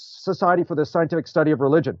Society for the Scientific Study of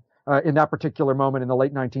Religion in that particular moment in the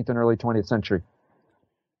late 19th and early 20th century.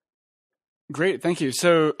 Great, thank you.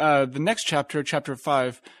 So the next chapter, chapter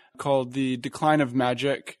 5, called The Decline of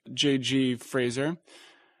Magic, J.G. Frazer.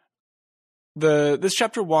 This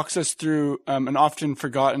chapter walks us through an often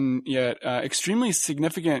forgotten yet extremely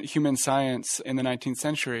significant human science in the 19th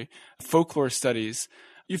century, folklore studies.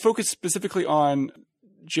 You focus specifically on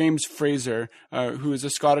James Frazer, who is a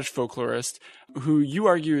Scottish folklorist, who you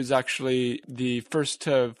argue is actually the first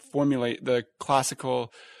to formulate the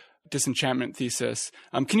classical disenchantment thesis.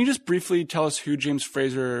 Can you just briefly tell us who James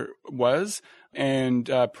Frazer was and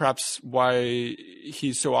perhaps why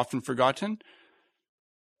he's so often forgotten?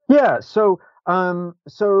 Yeah, so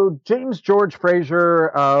James George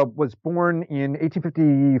Frazer was born in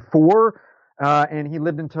 1854, and he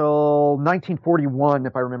lived until 1941,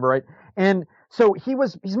 if I remember right. And so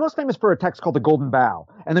he's most famous for a text called The Golden Bough.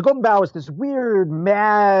 And The Golden Bough is this weird,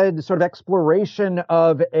 mad sort of exploration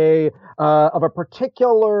of a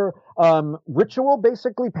particular ritual,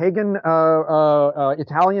 basically pagan,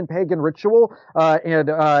 Italian pagan ritual.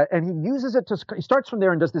 And he uses it he starts from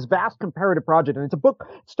there and does this vast comparative project. And it's a book,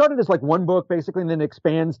 it started as like one book basically, and then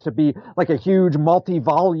expands to be like a huge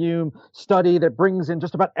multi-volume study that brings in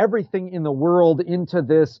just about everything in the world into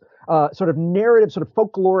this sort of narrative, sort of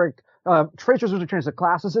folkloric Frazer's was a trans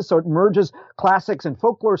classicist, so it merges classics and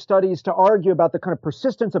folklore studies to argue about the kind of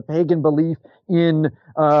persistence of pagan belief in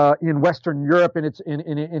Western Europe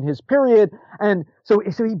in his period. And so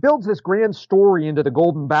he builds this grand story into The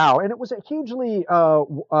Golden Bough, and it was a hugely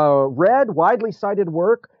read, widely cited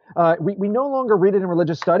work. We no longer read it in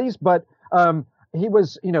religious studies, but he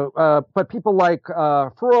was, but people like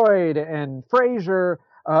Freud and Frazer.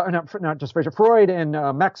 Not just Frazer, Freud and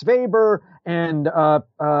Max Weber and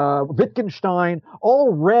Wittgenstein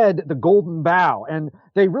all read The Golden Bough, and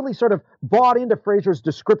they really sort of bought into Frazer's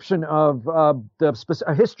description of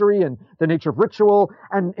the history and the nature of ritual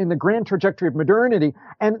and in the grand trajectory of modernity.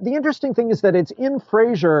 And the interesting thing is that it's in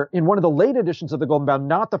Frazer, in one of the late editions of The Golden Bough,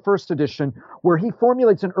 not the first edition, where he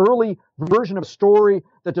formulates an early version of a story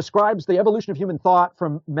that describes the evolution of human thought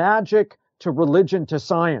from magic to religion to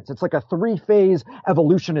science. It's like a three-phase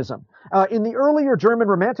evolutionism. In the earlier German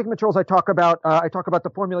Romantic materials, I talk about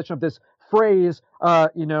the formulation of this phrase,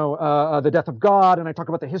 the death of God, and I talk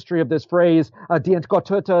about the history of this phrase, die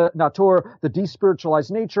entgottete Natur, the despiritualized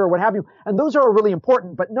nature, what have you. And those are really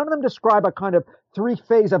important, but none of them describe a kind of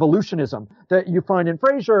three-phase evolutionism that you find in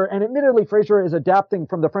Frazer. And admittedly, Frazer is adapting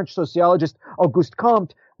from the French sociologist Auguste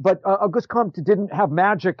Comte, but Auguste Comte didn't have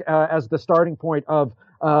magic as the starting point of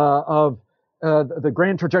the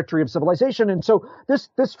grand trajectory of civilization. And so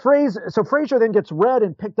this phrase, so Frazer then gets read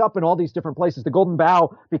and picked up in all these different places. The Golden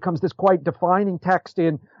Bough becomes this quite defining text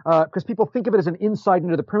because people think of it as an insight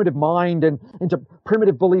into the primitive mind and into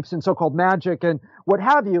primitive beliefs in so-called magic and what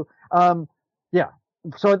have you.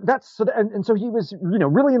 So so he was,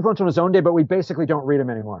 really influential in his own day, but we basically don't read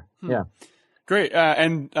him anymore. Yeah. Great.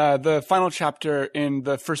 And the final chapter in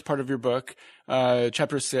the first part of your book,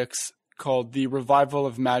 chapter 6, called The Revival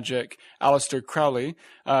of Magic, Aleister Crowley.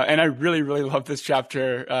 And I really, really love this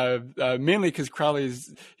chapter, mainly because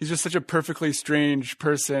Crowley's he's just such a perfectly strange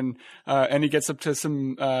person, and he gets up to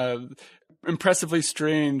some impressively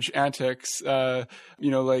strange antics,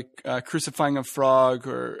 like crucifying a frog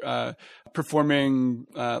or performing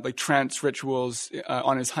like trance rituals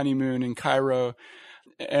on his honeymoon in Cairo.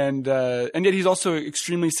 And yet he's also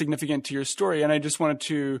extremely significant to your story. And I just wanted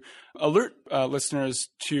to alert listeners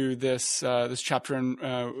to this chapter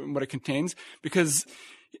and what it contains, because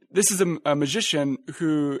this is a magician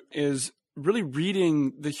who is really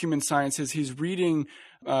reading the human sciences. He's reading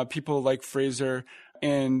people like Frazer,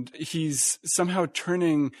 and he's somehow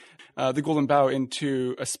turning the Golden Bough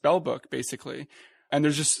into a spell book, basically. And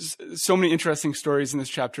there's just so many interesting stories in this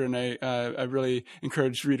chapter, and I really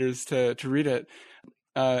encourage readers to read it.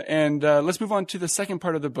 And let's move on to the second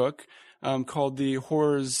part of the book, called The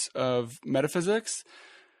Horrors of Metaphysics.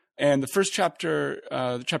 And the first chapter,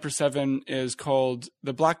 chapter 7, is called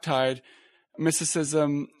The Black Tide,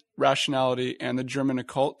 Mysticism, Rationality, and the German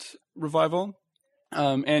Occult Revival.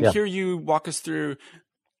 Here you walk us through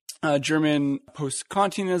German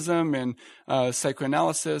post-Kantianism and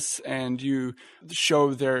psychoanalysis, and you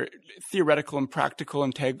show their theoretical and practical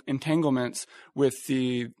entanglements with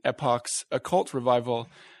the epoch's occult revival.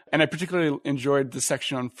 And I particularly enjoyed the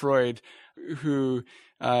section on Freud, who,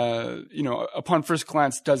 upon first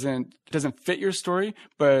glance doesn't fit your story,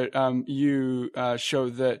 but you show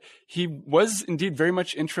that he was indeed very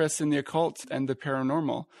much interested in the occult and the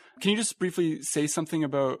paranormal. Can you just briefly say something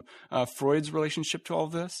about Freud's relationship to all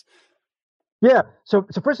of this? Yeah. So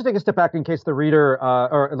first, to take a step back in case the reader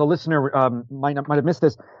or the listener might have missed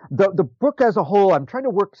this. The book as a whole, I'm trying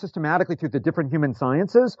to work systematically through the different human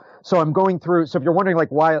sciences. So I'm going through. So if you're wondering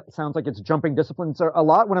why it sounds like it's jumping disciplines a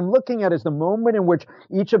lot, what I'm looking at is the moment in which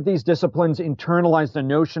each of these disciplines internalize the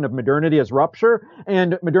notion of modernity as rupture,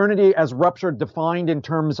 and modernity as rupture defined in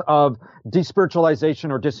terms of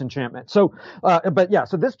despiritualization or disenchantment. So,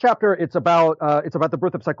 so this chapter it's about the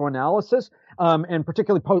birth of psychoanalysis, and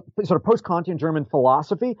particularly sort of post-Kantian German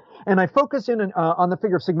philosophy, and I focus in on the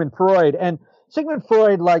figure of Sigmund Freud. And Sigmund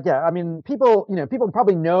Freud, people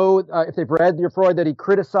probably know if they've read your Freud that he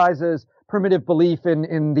criticizes primitive belief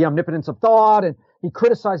in the omnipotence of thought, and he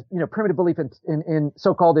criticized primitive belief in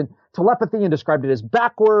so-called in telepathy and described it as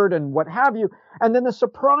backward and what have you. And then the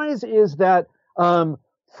surprise is that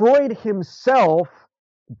Freud himself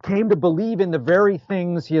came to believe in the very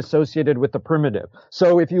things he associated with the primitive.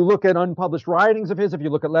 So if you look at unpublished writings of his, if you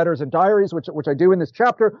look at letters and diaries, which I do in this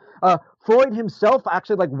chapter, Freud himself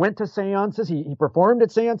actually went to seances. He performed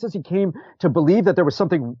at seances. He came to believe that there was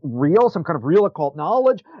something real, some kind of real occult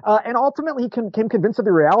knowledge, and ultimately he came convinced of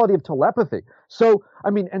the reality of telepathy. So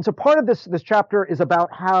so part of this chapter is about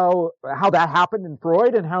how that happened in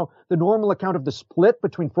Freud, and how the normal account of the split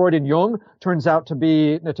between Freud and Jung turns out to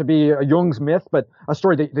be a Jung's myth, but a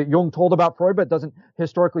story that Jung told about Freud, but doesn't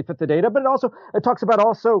historically fit the data. But it talks about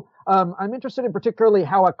also, I'm interested in particularly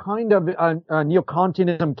how a kind of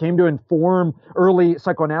neo-Kantianism came to inform early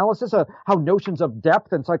psychoanalysis, how notions of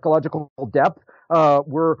depth and psychological depth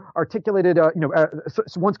were articulated.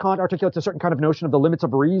 Once Kant articulates a certain kind of notion of the limits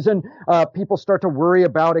of reason, people start to worry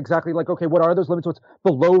about exactly okay, what are those limits? What's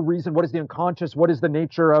below reason? What is the unconscious? What is the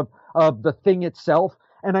nature of the thing itself?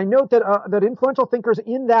 And I note that influential thinkers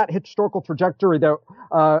in that historical trajectory,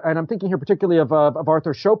 and I'm thinking here particularly of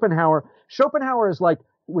Arthur Schopenhauer. Schopenhauer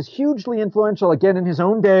was hugely influential again in his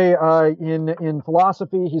own day in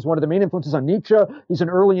philosophy. He's one of the main influences on Nietzsche. He's an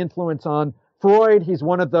early influence on Freud. He's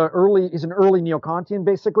an early neo-Kantian,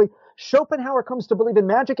 basically. Schopenhauer comes to believe in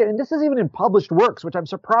magic, and this is even in published works, which I'm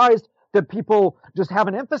surprised that people just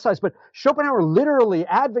haven't emphasized. But Schopenhauer literally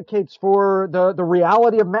advocates for the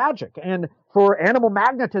reality of magic and for animal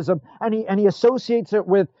magnetism, and he associates it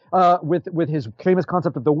with his famous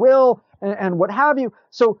concept of the will and what have you.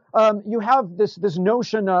 So you have this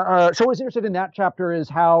notion. So what's interested in that chapter is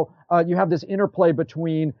how you have this interplay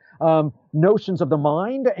between notions of the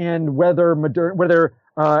mind and whether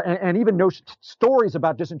and even stories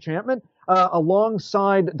about disenchantment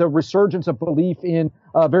alongside the resurgence of belief in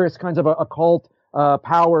various kinds of occult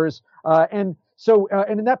powers. And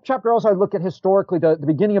in that chapter also I look at historically the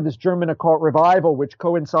beginning of this German occult revival, which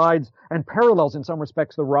coincides and parallels in some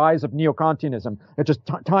respects the rise of neo-Kantianism. It just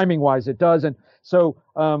timing-wise it does. And so,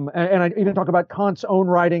 and I even talk about Kant's own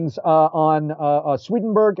writings on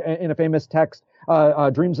Swedenborg in a famous text,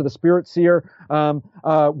 Dreams of the Spirit Seer,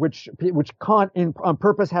 which Kant on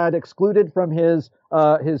purpose had excluded from his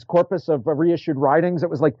corpus of reissued writings. It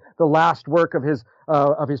was like the last work of his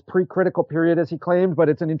pre-critical period, as he claimed, but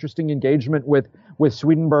it's an interesting engagement with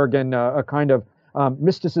Swedenborg and a kind of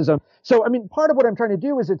mysticism. So, part of what I'm trying to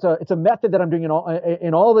do is it's a method that I'm doing in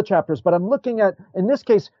all the chapters, but I'm looking at, in this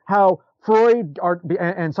case, how Freud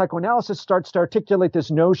and psychoanalysis starts to articulate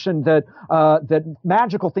this notion that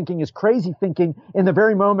magical thinking is crazy thinking in the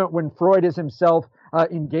very moment when Freud is himself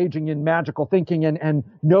engaging in magical thinking and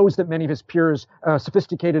knows that many of his peers,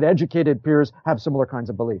 sophisticated, educated peers, have similar kinds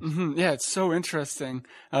of beliefs. Mm-hmm. Yeah, it's so interesting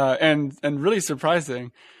and really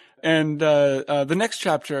surprising. And the next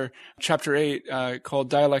chapter, chapter 8, called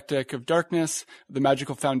Dialectic of Darkness, The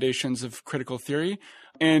Magical Foundations of Critical Theory,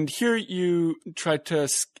 And here you try to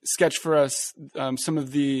sketch for us some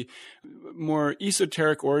of the more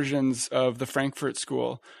esoteric origins of the Frankfurt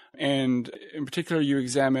School. And in particular, you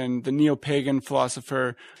examine the neo-pagan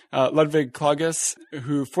philosopher Ludwig Klages,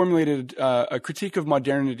 who formulated a critique of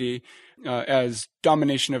modernity as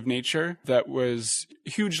domination of nature that was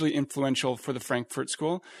hugely influential for the Frankfurt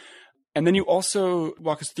School. And then you also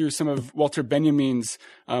walk us through some of Walter Benjamin's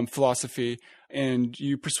philosophy, and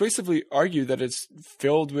you persuasively argue that it's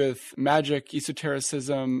filled with magic,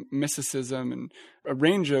 esotericism, mysticism, and a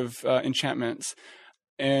range of enchantments.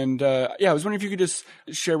 And I was wondering if you could just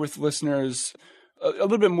share with listeners a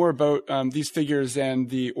little bit more about these figures and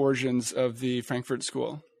the origins of the Frankfurt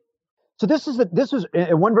School. So this was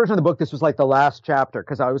in one version of the book. This was like the last chapter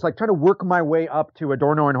because I was like trying to work my way up to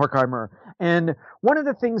Adorno and Horkheimer. And one of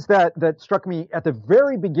the things that struck me at the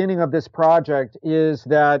very beginning of this project is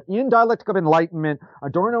that in Dialectic of Enlightenment,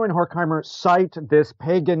 Adorno and Horkheimer cite this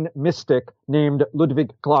pagan mystic named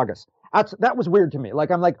Ludwig Klages. That was weird to me.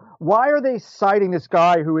 Like, I'm like, why are they citing this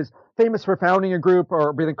guy who is famous for founding a group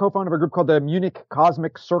or being the co-founder of a group called the Munich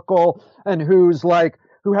Cosmic Circle, and who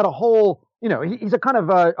had a whole, he's a kind of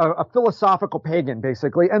a philosophical pagan,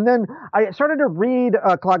 basically. And then I started to read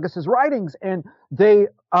Klages's writings, and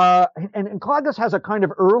and Klages has a kind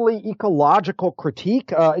of early ecological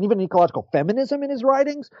critique, and even ecological feminism in his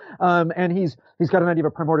writings. And he's got an idea of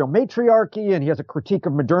a primordial matriarchy, and he has a critique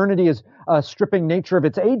of modernity as stripping nature of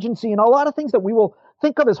its agency, and a lot of things that we will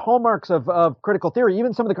think of as hallmarks of critical theory,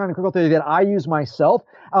 even some of the kind of critical theory that I use myself,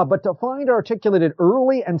 but to find articulated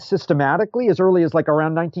early and systematically, as early as like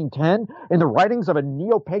around 1910, in the writings of a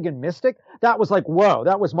neo-pagan mystic, that was like, whoa,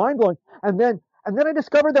 that was mind-blowing. And then I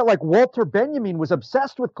discovered that like Walter Benjamin was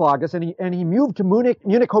obsessed with Klages, and he moved to Munich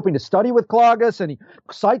hoping to study with Klages, and he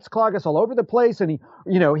cites Klages all over the place, and he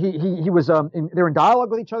was they're in dialogue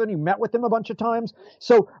with each other, and he met with them a bunch of times.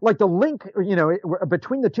 So like the link,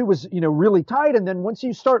 between the two was, really tight. And then once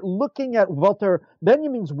you start looking at Walter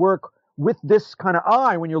Benjamin's work with this kind of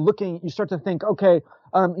eye, when you're looking, you start to think, okay,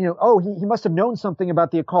 he must have known something about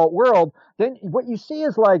the occult world. Then what you see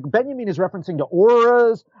is like Benjamin is referencing to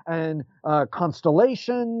auras and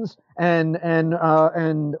constellations and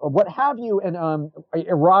what have you, and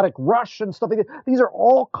erotic rush and stuff like that. These are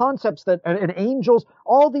all concepts and angels.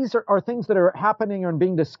 All these are things that are happening and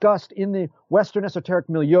being discussed in the Western esoteric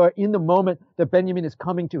milieu in the moment that Benjamin is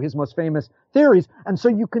coming to his most famous theories. And so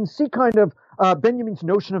you can see kind of Benjamin's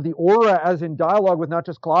notion of the aura as in dialogue with not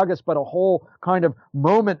just Klages, but a whole kind of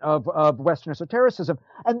moment of Western esotericism.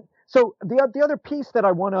 And so the other piece that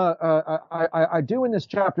I want to I do in this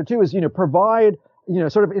chapter too is provide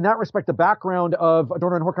sort of in that respect the background of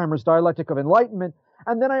Adorno and Horkheimer's Dialectic of Enlightenment,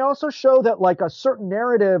 and then I also show that like a certain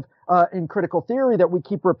narrative in critical theory that we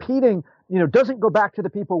keep repeating doesn't go back to the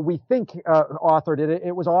people we think authored it.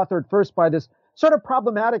 It was authored first by this sort of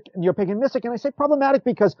problematic neo-pagan mystic, and I say problematic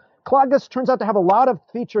because Klages turns out to have a lot of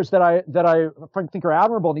features that I think are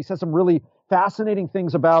admirable, and he says some really fascinating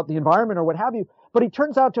things about the environment or what have you. But he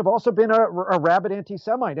turns out to have also been a rabid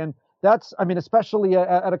anti-Semite, and that's, especially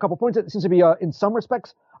at a couple points, it seems to be in some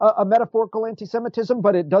respects a metaphorical anti-Semitism,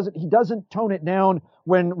 but he doesn't tone it down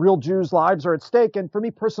when real Jews' lives are at stake. And for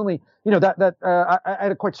me personally, I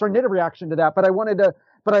had a quite strong negative reaction to that. But I wanted to,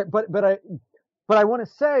 but I want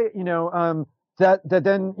to say, that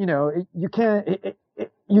then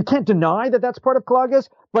you can't deny that that's part of Klages,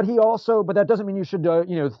 but that doesn't mean you should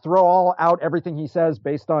throw out everything he says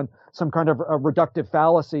based on some kind of a reductive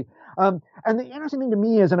fallacy. And the interesting thing to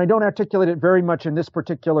me is, and I don't articulate it very much in this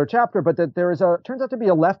particular chapter, but that turns out to be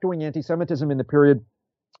a left-wing anti-Semitism in the period,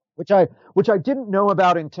 which I didn't know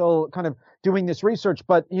about until kind of doing this research.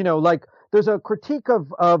 But there's a critique of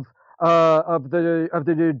the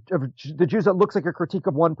Jews that looks like a critique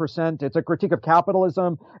of 1%. It's a critique of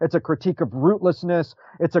capitalism. It's a critique of rootlessness.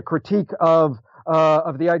 It's a critique of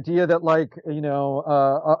the idea that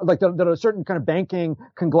that a certain kind of banking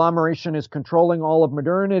conglomeration is controlling all of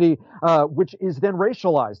modernity, which is then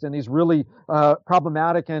racialized in these really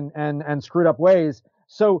problematic and screwed up ways.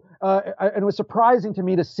 So, and it was surprising to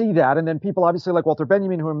me to see that. And then people obviously like Walter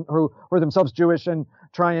Benjamin, who are themselves Jewish and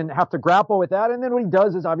try and have to grapple with that. And then what he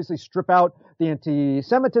does is obviously strip out the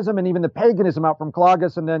anti-Semitism and even the paganism out from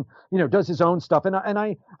Klages, and then, does his own stuff. And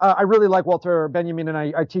I really like Walter Benjamin, and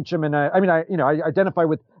I teach him, and I identify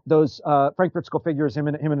with those, Frankfurt School figures, him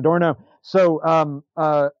and Adorno. So,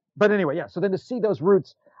 but anyway, yeah. So then to see those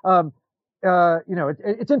roots,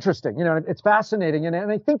 it's interesting, it's fascinating.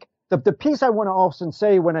 And I think the piece I want to often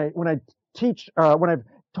say when I teach, when I've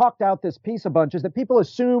talked out this piece a bunch, is that people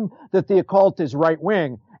assume that the occult is right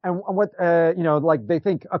wing, and what, they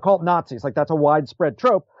think occult Nazis, like that's a widespread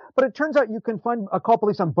trope. But it turns out you can find occult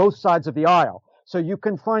beliefs on both sides of the aisle. So you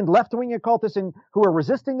can find left-wing occultists who are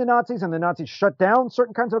resisting the Nazis, and the Nazis shut down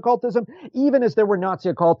certain kinds of occultism, even as there were Nazi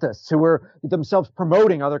occultists who were themselves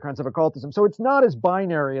promoting other kinds of occultism. So it's not as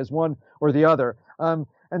binary as one or the other.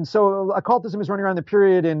 And so occultism is running around the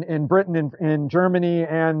period in Britain, in Germany,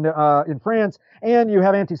 and in France. And you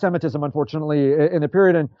have anti-Semitism, unfortunately, in the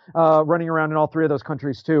period, and running around in all three of those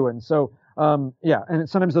countries too. And so, and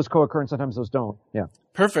sometimes those co-occur and sometimes those don't. Yeah.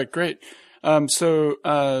 Perfect. Great.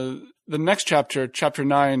 The next chapter, chapter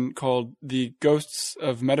 9, called The Ghosts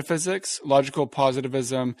of Metaphysics, Logical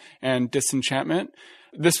Positivism, and Disenchantment.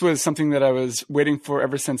 This was something that I was waiting for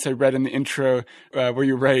ever since I read in the intro where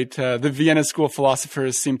you write, the Vienna School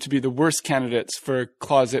philosophers seem to be the worst candidates for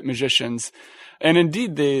closet magicians. And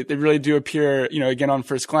indeed, they really do appear, again on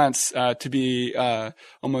first glance, to be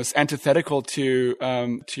almost antithetical to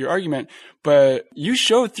your argument. But you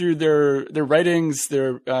show through their writings,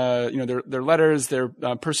 their letters, their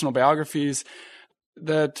personal biographies,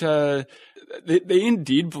 that they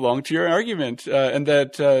indeed belong to your argument, and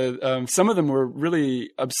that some of them were really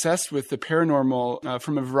obsessed with the paranormal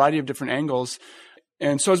from a variety of different angles.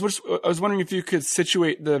 And so I was wondering if you could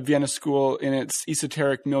situate the Vienna School in its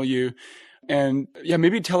esoteric milieu. And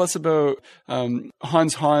maybe tell us about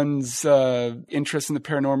Hans Hahn's interest in the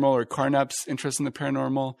paranormal, or Carnap's interest in the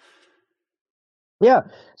paranormal. Yeah.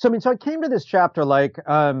 So I came to this chapter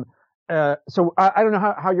so I don't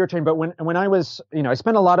know how you're trained, but when I was, I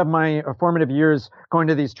spent a lot of my formative years going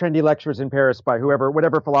to these trendy lectures in Paris by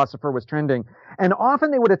whatever philosopher was trending. And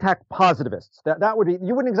often they would attack positivists. That would be,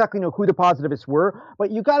 you wouldn't exactly know who the positivists were,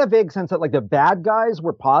 but you got a vague sense that the bad guys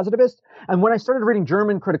were positivists. And when I started reading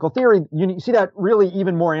German critical theory, you see that really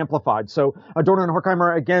even more amplified. So Adorno and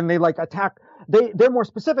Horkheimer, again, they attack. They're more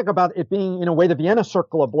specific about it being, in a way, the Vienna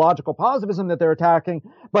Circle of logical positivism that they're attacking.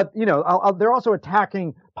 But, they're also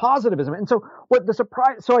attacking positivism. And so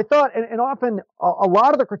so I thought, and often a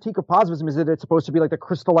lot of the critique of positivism is that it's supposed to be like the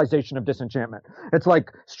crystallization of disenchantment. It's like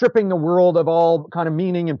stripping the world of all kind of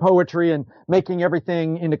meaning and poetry and making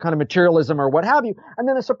everything into kind of materialism or what have you. And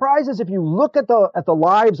then the surprise is, if you look at the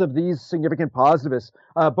lives of these significant positivists,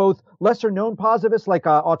 both lesser known positivists like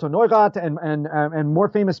Otto Neurath and more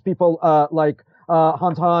famous people like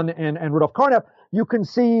Hans Hahn and Rudolf Carnap, you can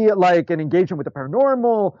see an engagement with the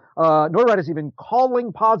paranormal. Neurath is even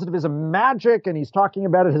calling positivism magic, and he's talking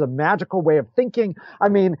about it as a magical way of thinking.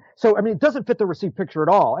 It doesn't fit the received picture at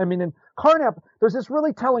all. In Carnap, there's this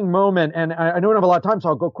really telling moment, and I don't have a lot of time, so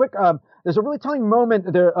I'll go quick. There's a really telling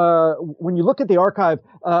moment there, when you look at the archive.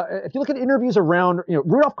 If you look at interviews around,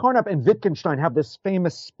 Rudolf Carnap and Wittgenstein have this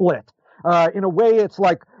famous split. In a way, it's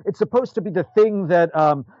supposed to be the thing that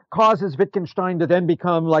causes Wittgenstein to then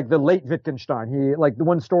become the late Wittgenstein. The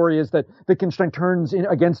one story is that Wittgenstein turns in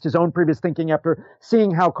against his own previous thinking after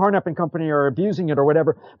seeing how Carnap and company are abusing it or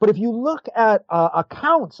whatever. But if you look at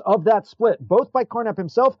accounts of that split, both by Carnap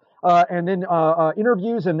himself and then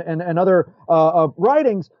interviews and other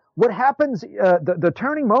writings, what happens, the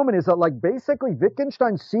turning moment is that basically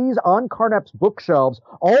Wittgenstein sees on Carnap's bookshelves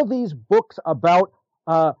all these books about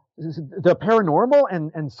the paranormal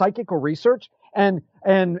and psychical research, and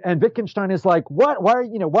Wittgenstein is like, what? Why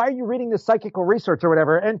are you reading this psychical research or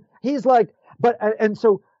whatever? And he's like,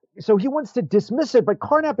 so he wants to dismiss it, but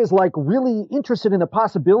Carnap is really interested in the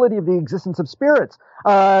possibility of the existence of spirits.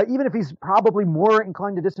 Even if he's probably more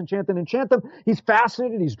inclined to disenchant than enchant them, he's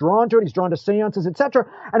fascinated, he's drawn to it, he's drawn to seances, etc.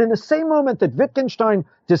 And in the same moment that Wittgenstein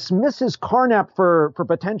dismisses Carnap for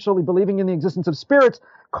potentially believing in the existence of spirits,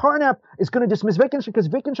 Carnap is going to dismiss Wittgenstein because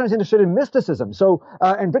Wittgenstein is interested in mysticism. So,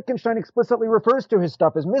 and Wittgenstein explicitly refers to his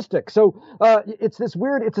stuff as mystic. So, it's this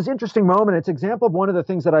interesting moment. It's an example of one of the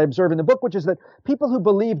things that I observe in the book, which is that people who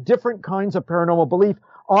believe different kinds of paranormal belief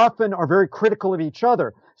often are very critical of each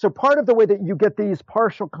other. So part of the way that you get these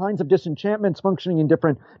partial kinds of disenchantments functioning in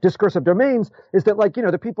different discursive domains is that,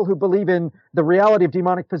 the people who believe in the reality of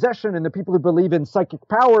demonic possession and the people who believe in psychic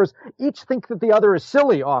powers each think that the other is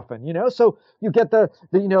silly often, So you get the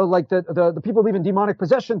people who believe in demonic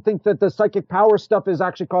possession think that the psychic power stuff is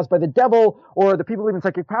actually caused by the devil, or the people who believe in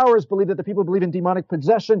psychic powers believe that the people who believe in demonic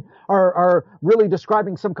possession are really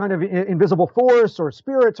describing some kind of invisible force or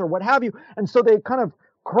spirits or what have you. And so they kind of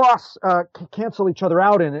cancel each other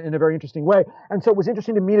out in a very interesting way. And so it was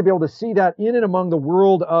interesting to me to be able to see that in and among the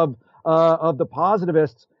world of the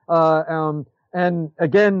positivists. And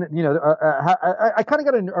again, I kind of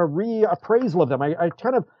got a reappraisal of them. I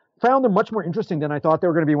kind of found them much more interesting than I thought they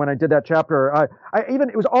were going to be when I did that chapter.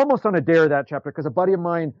 It was almost on a dare, that chapter, because a buddy of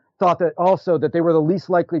mine thought that also that they were the least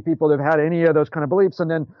likely people to have had any of those kind of beliefs.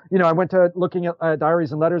 And then, I went to looking at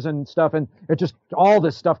diaries and letters and stuff, and it just, all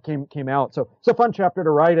this stuff came out. So it's a fun chapter to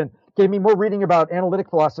write and gave me more reading about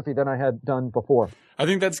analytic philosophy than I had done before. I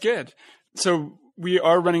think that's good. So we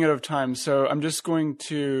are running out of time. So I'm just going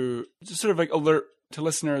to just sort of like alert to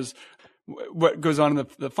listeners what goes on in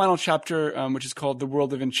the final chapter, which is called The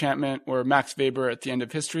World of Enchantment, or Max Weber at the End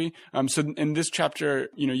of History. So in this chapter,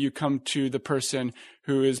 you come to the person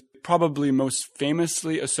who is probably most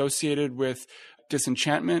famously associated with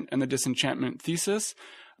disenchantment and the disenchantment thesis.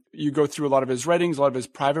 You go through a lot of his writings, a lot of his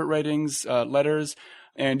private writings, letters,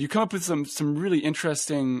 and you come up with some really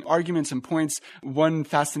interesting arguments and points. One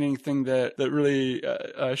fascinating thing that really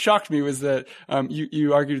shocked me was that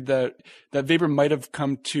you argued that Weber might have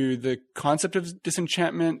come to the concept of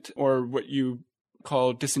disenchantment, or what you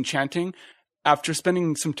call disenchanting, after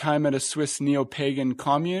spending some time at a Swiss neo-pagan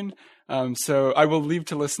commune. So I will leave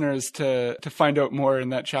to listeners to find out more in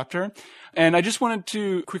that chapter. And I just wanted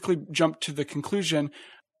to quickly jump to the conclusion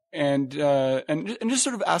and just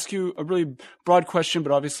sort of ask you a really broad question,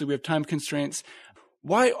 but obviously we have time constraints.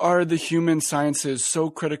 Why are the human sciences so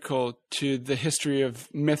critical to the history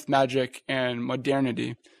of myth, magic, and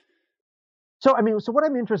modernity? So what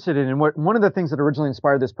I'm interested in, and one of the things that originally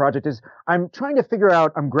inspired this project is I'm trying to figure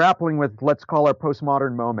out, I'm grappling with, let's call our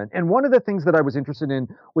postmodern moment. And one of the things that I was interested in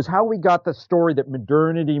was how we got the story that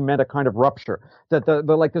modernity meant a kind of rupture, that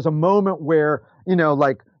there's a moment where,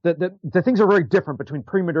 the things are very different between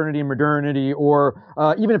pre-modernity and modernity, or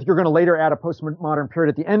even if you're going to later add a postmodern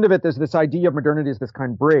period at the end of it, there's this idea of modernity as this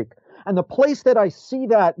kind of break. And the place that I see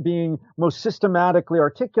that being most systematically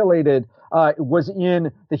articulated was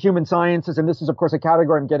in the human sciences. And this is, of course, a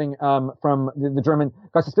category I'm getting from the German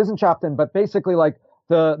Geisteswissenschaften, but basically like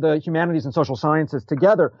the humanities and social sciences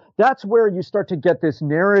together. That's where you start to get this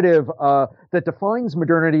narrative that defines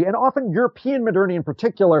modernity, and often European modernity in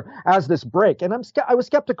particular, as this break. And I was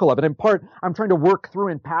skeptical of it. In part, I'm trying to work through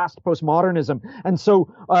in past postmodernism. And so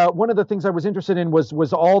one of the things I was interested in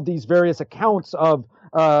was all these various accounts of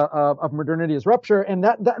modernity as rupture, and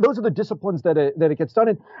that those are the disciplines that it gets done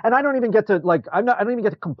in. And I don't even get to I don't even get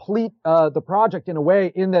to complete the project in a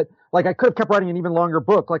way, in that I could have kept writing an even longer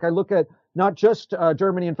book. I look at not just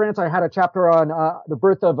Germany and France. I had a chapter on the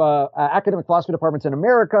birth of academic philosophy departments in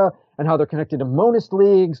America and how they're connected to monist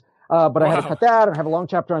leagues. But I had to cut that, and have a long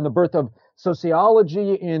chapter on the birth of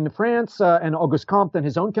sociology in France and Auguste Comte and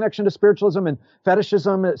his own connection to spiritualism and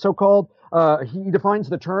fetishism, so-called. He defines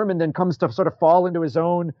the term and then comes to sort of fall into his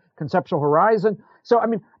own conceptual horizon. So,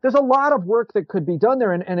 there's a lot of work that could be done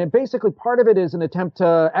there. And it basically, part of it is an attempt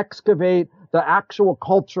to excavate the actual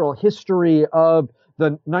cultural history of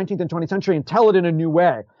the 19th and 20th century and tell it in a new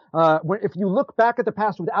way. If you look back at the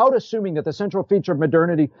past without assuming that the central feature of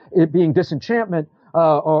modernity, it being disenchantment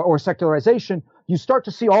or secularization, you start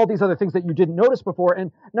to see all these other things that you didn't notice before.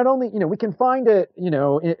 And not only, we can find it, in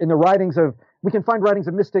the writings of, we can find writings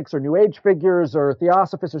of mystics or New Age figures or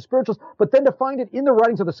theosophists or spirituals, but then to find it in the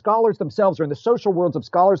writings of the scholars themselves, or in the social worlds of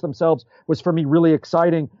scholars themselves, was for me really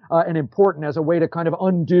exciting and important as a way to kind of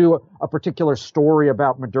undo a particular story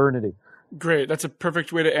about modernity. Great. That's a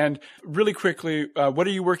perfect way to end. Really quickly, what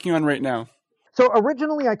are you working on right now? So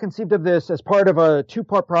originally I conceived of this as part of a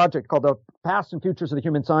two-part project called The Past and Futures of the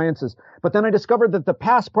Human Sciences. But then I discovered that the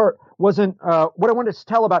past part wasn't what I wanted to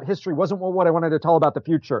tell about history, wasn't what I wanted to tell about the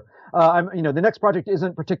future. The next project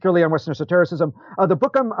isn't particularly on Western esotericism. The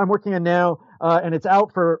book I'm working on now, and it's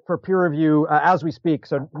out for peer review as we speak,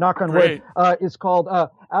 so knock on wood, is called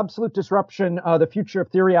Absolute Disruption, The Future of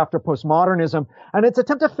Theory After Postmodernism. And it's an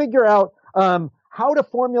attempt to figure out how to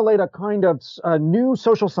formulate a kind of new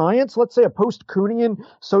social science, let's say a post-Kuhnian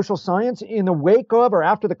social science, in the wake of or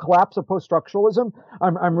after the collapse of post-structuralism.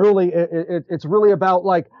 It's really about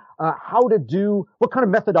how to do, what kind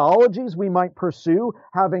of methodologies we might pursue,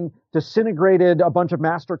 having disintegrated a bunch of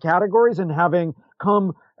master categories and having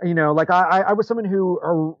come, I was someone who,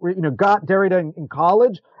 got Derrida in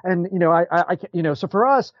college, and, so for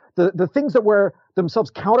us, the things that were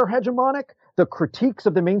themselves counter-hegemonic, the critiques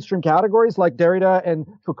of the mainstream categories like Derrida and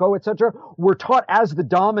Foucault, etc., were taught as the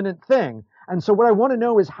dominant thing. And so what I want to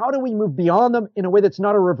know is, how do we move beyond them in a way that's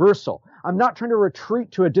not a reversal? I'm not trying to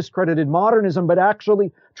retreat to a discredited modernism, but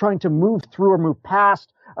actually trying to move through or move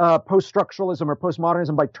past post-structuralism or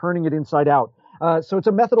postmodernism by turning it inside out. So it's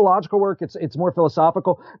a methodological work. It's more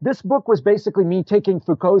philosophical. This book was basically me taking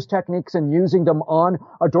Foucault's techniques and using them on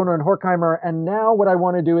Adorno and Horkheimer. And now what I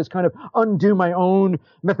want to do is kind of undo my own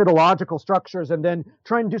methodological structures and then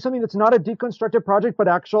try and do something that's not a deconstructive project, but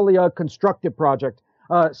actually a constructive project.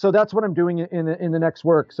 So that's what I'm doing in the next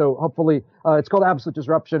work. So hopefully, it's called Absolute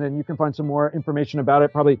Disruption, and you can find some more information about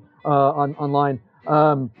it probably online.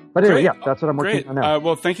 But anyway, Great. that's what I'm working on now.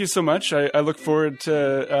 Well, thank you so much. I look forward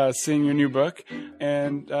to seeing your new book,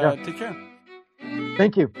 and take care.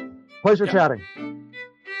 Thank you. Pleasure chatting.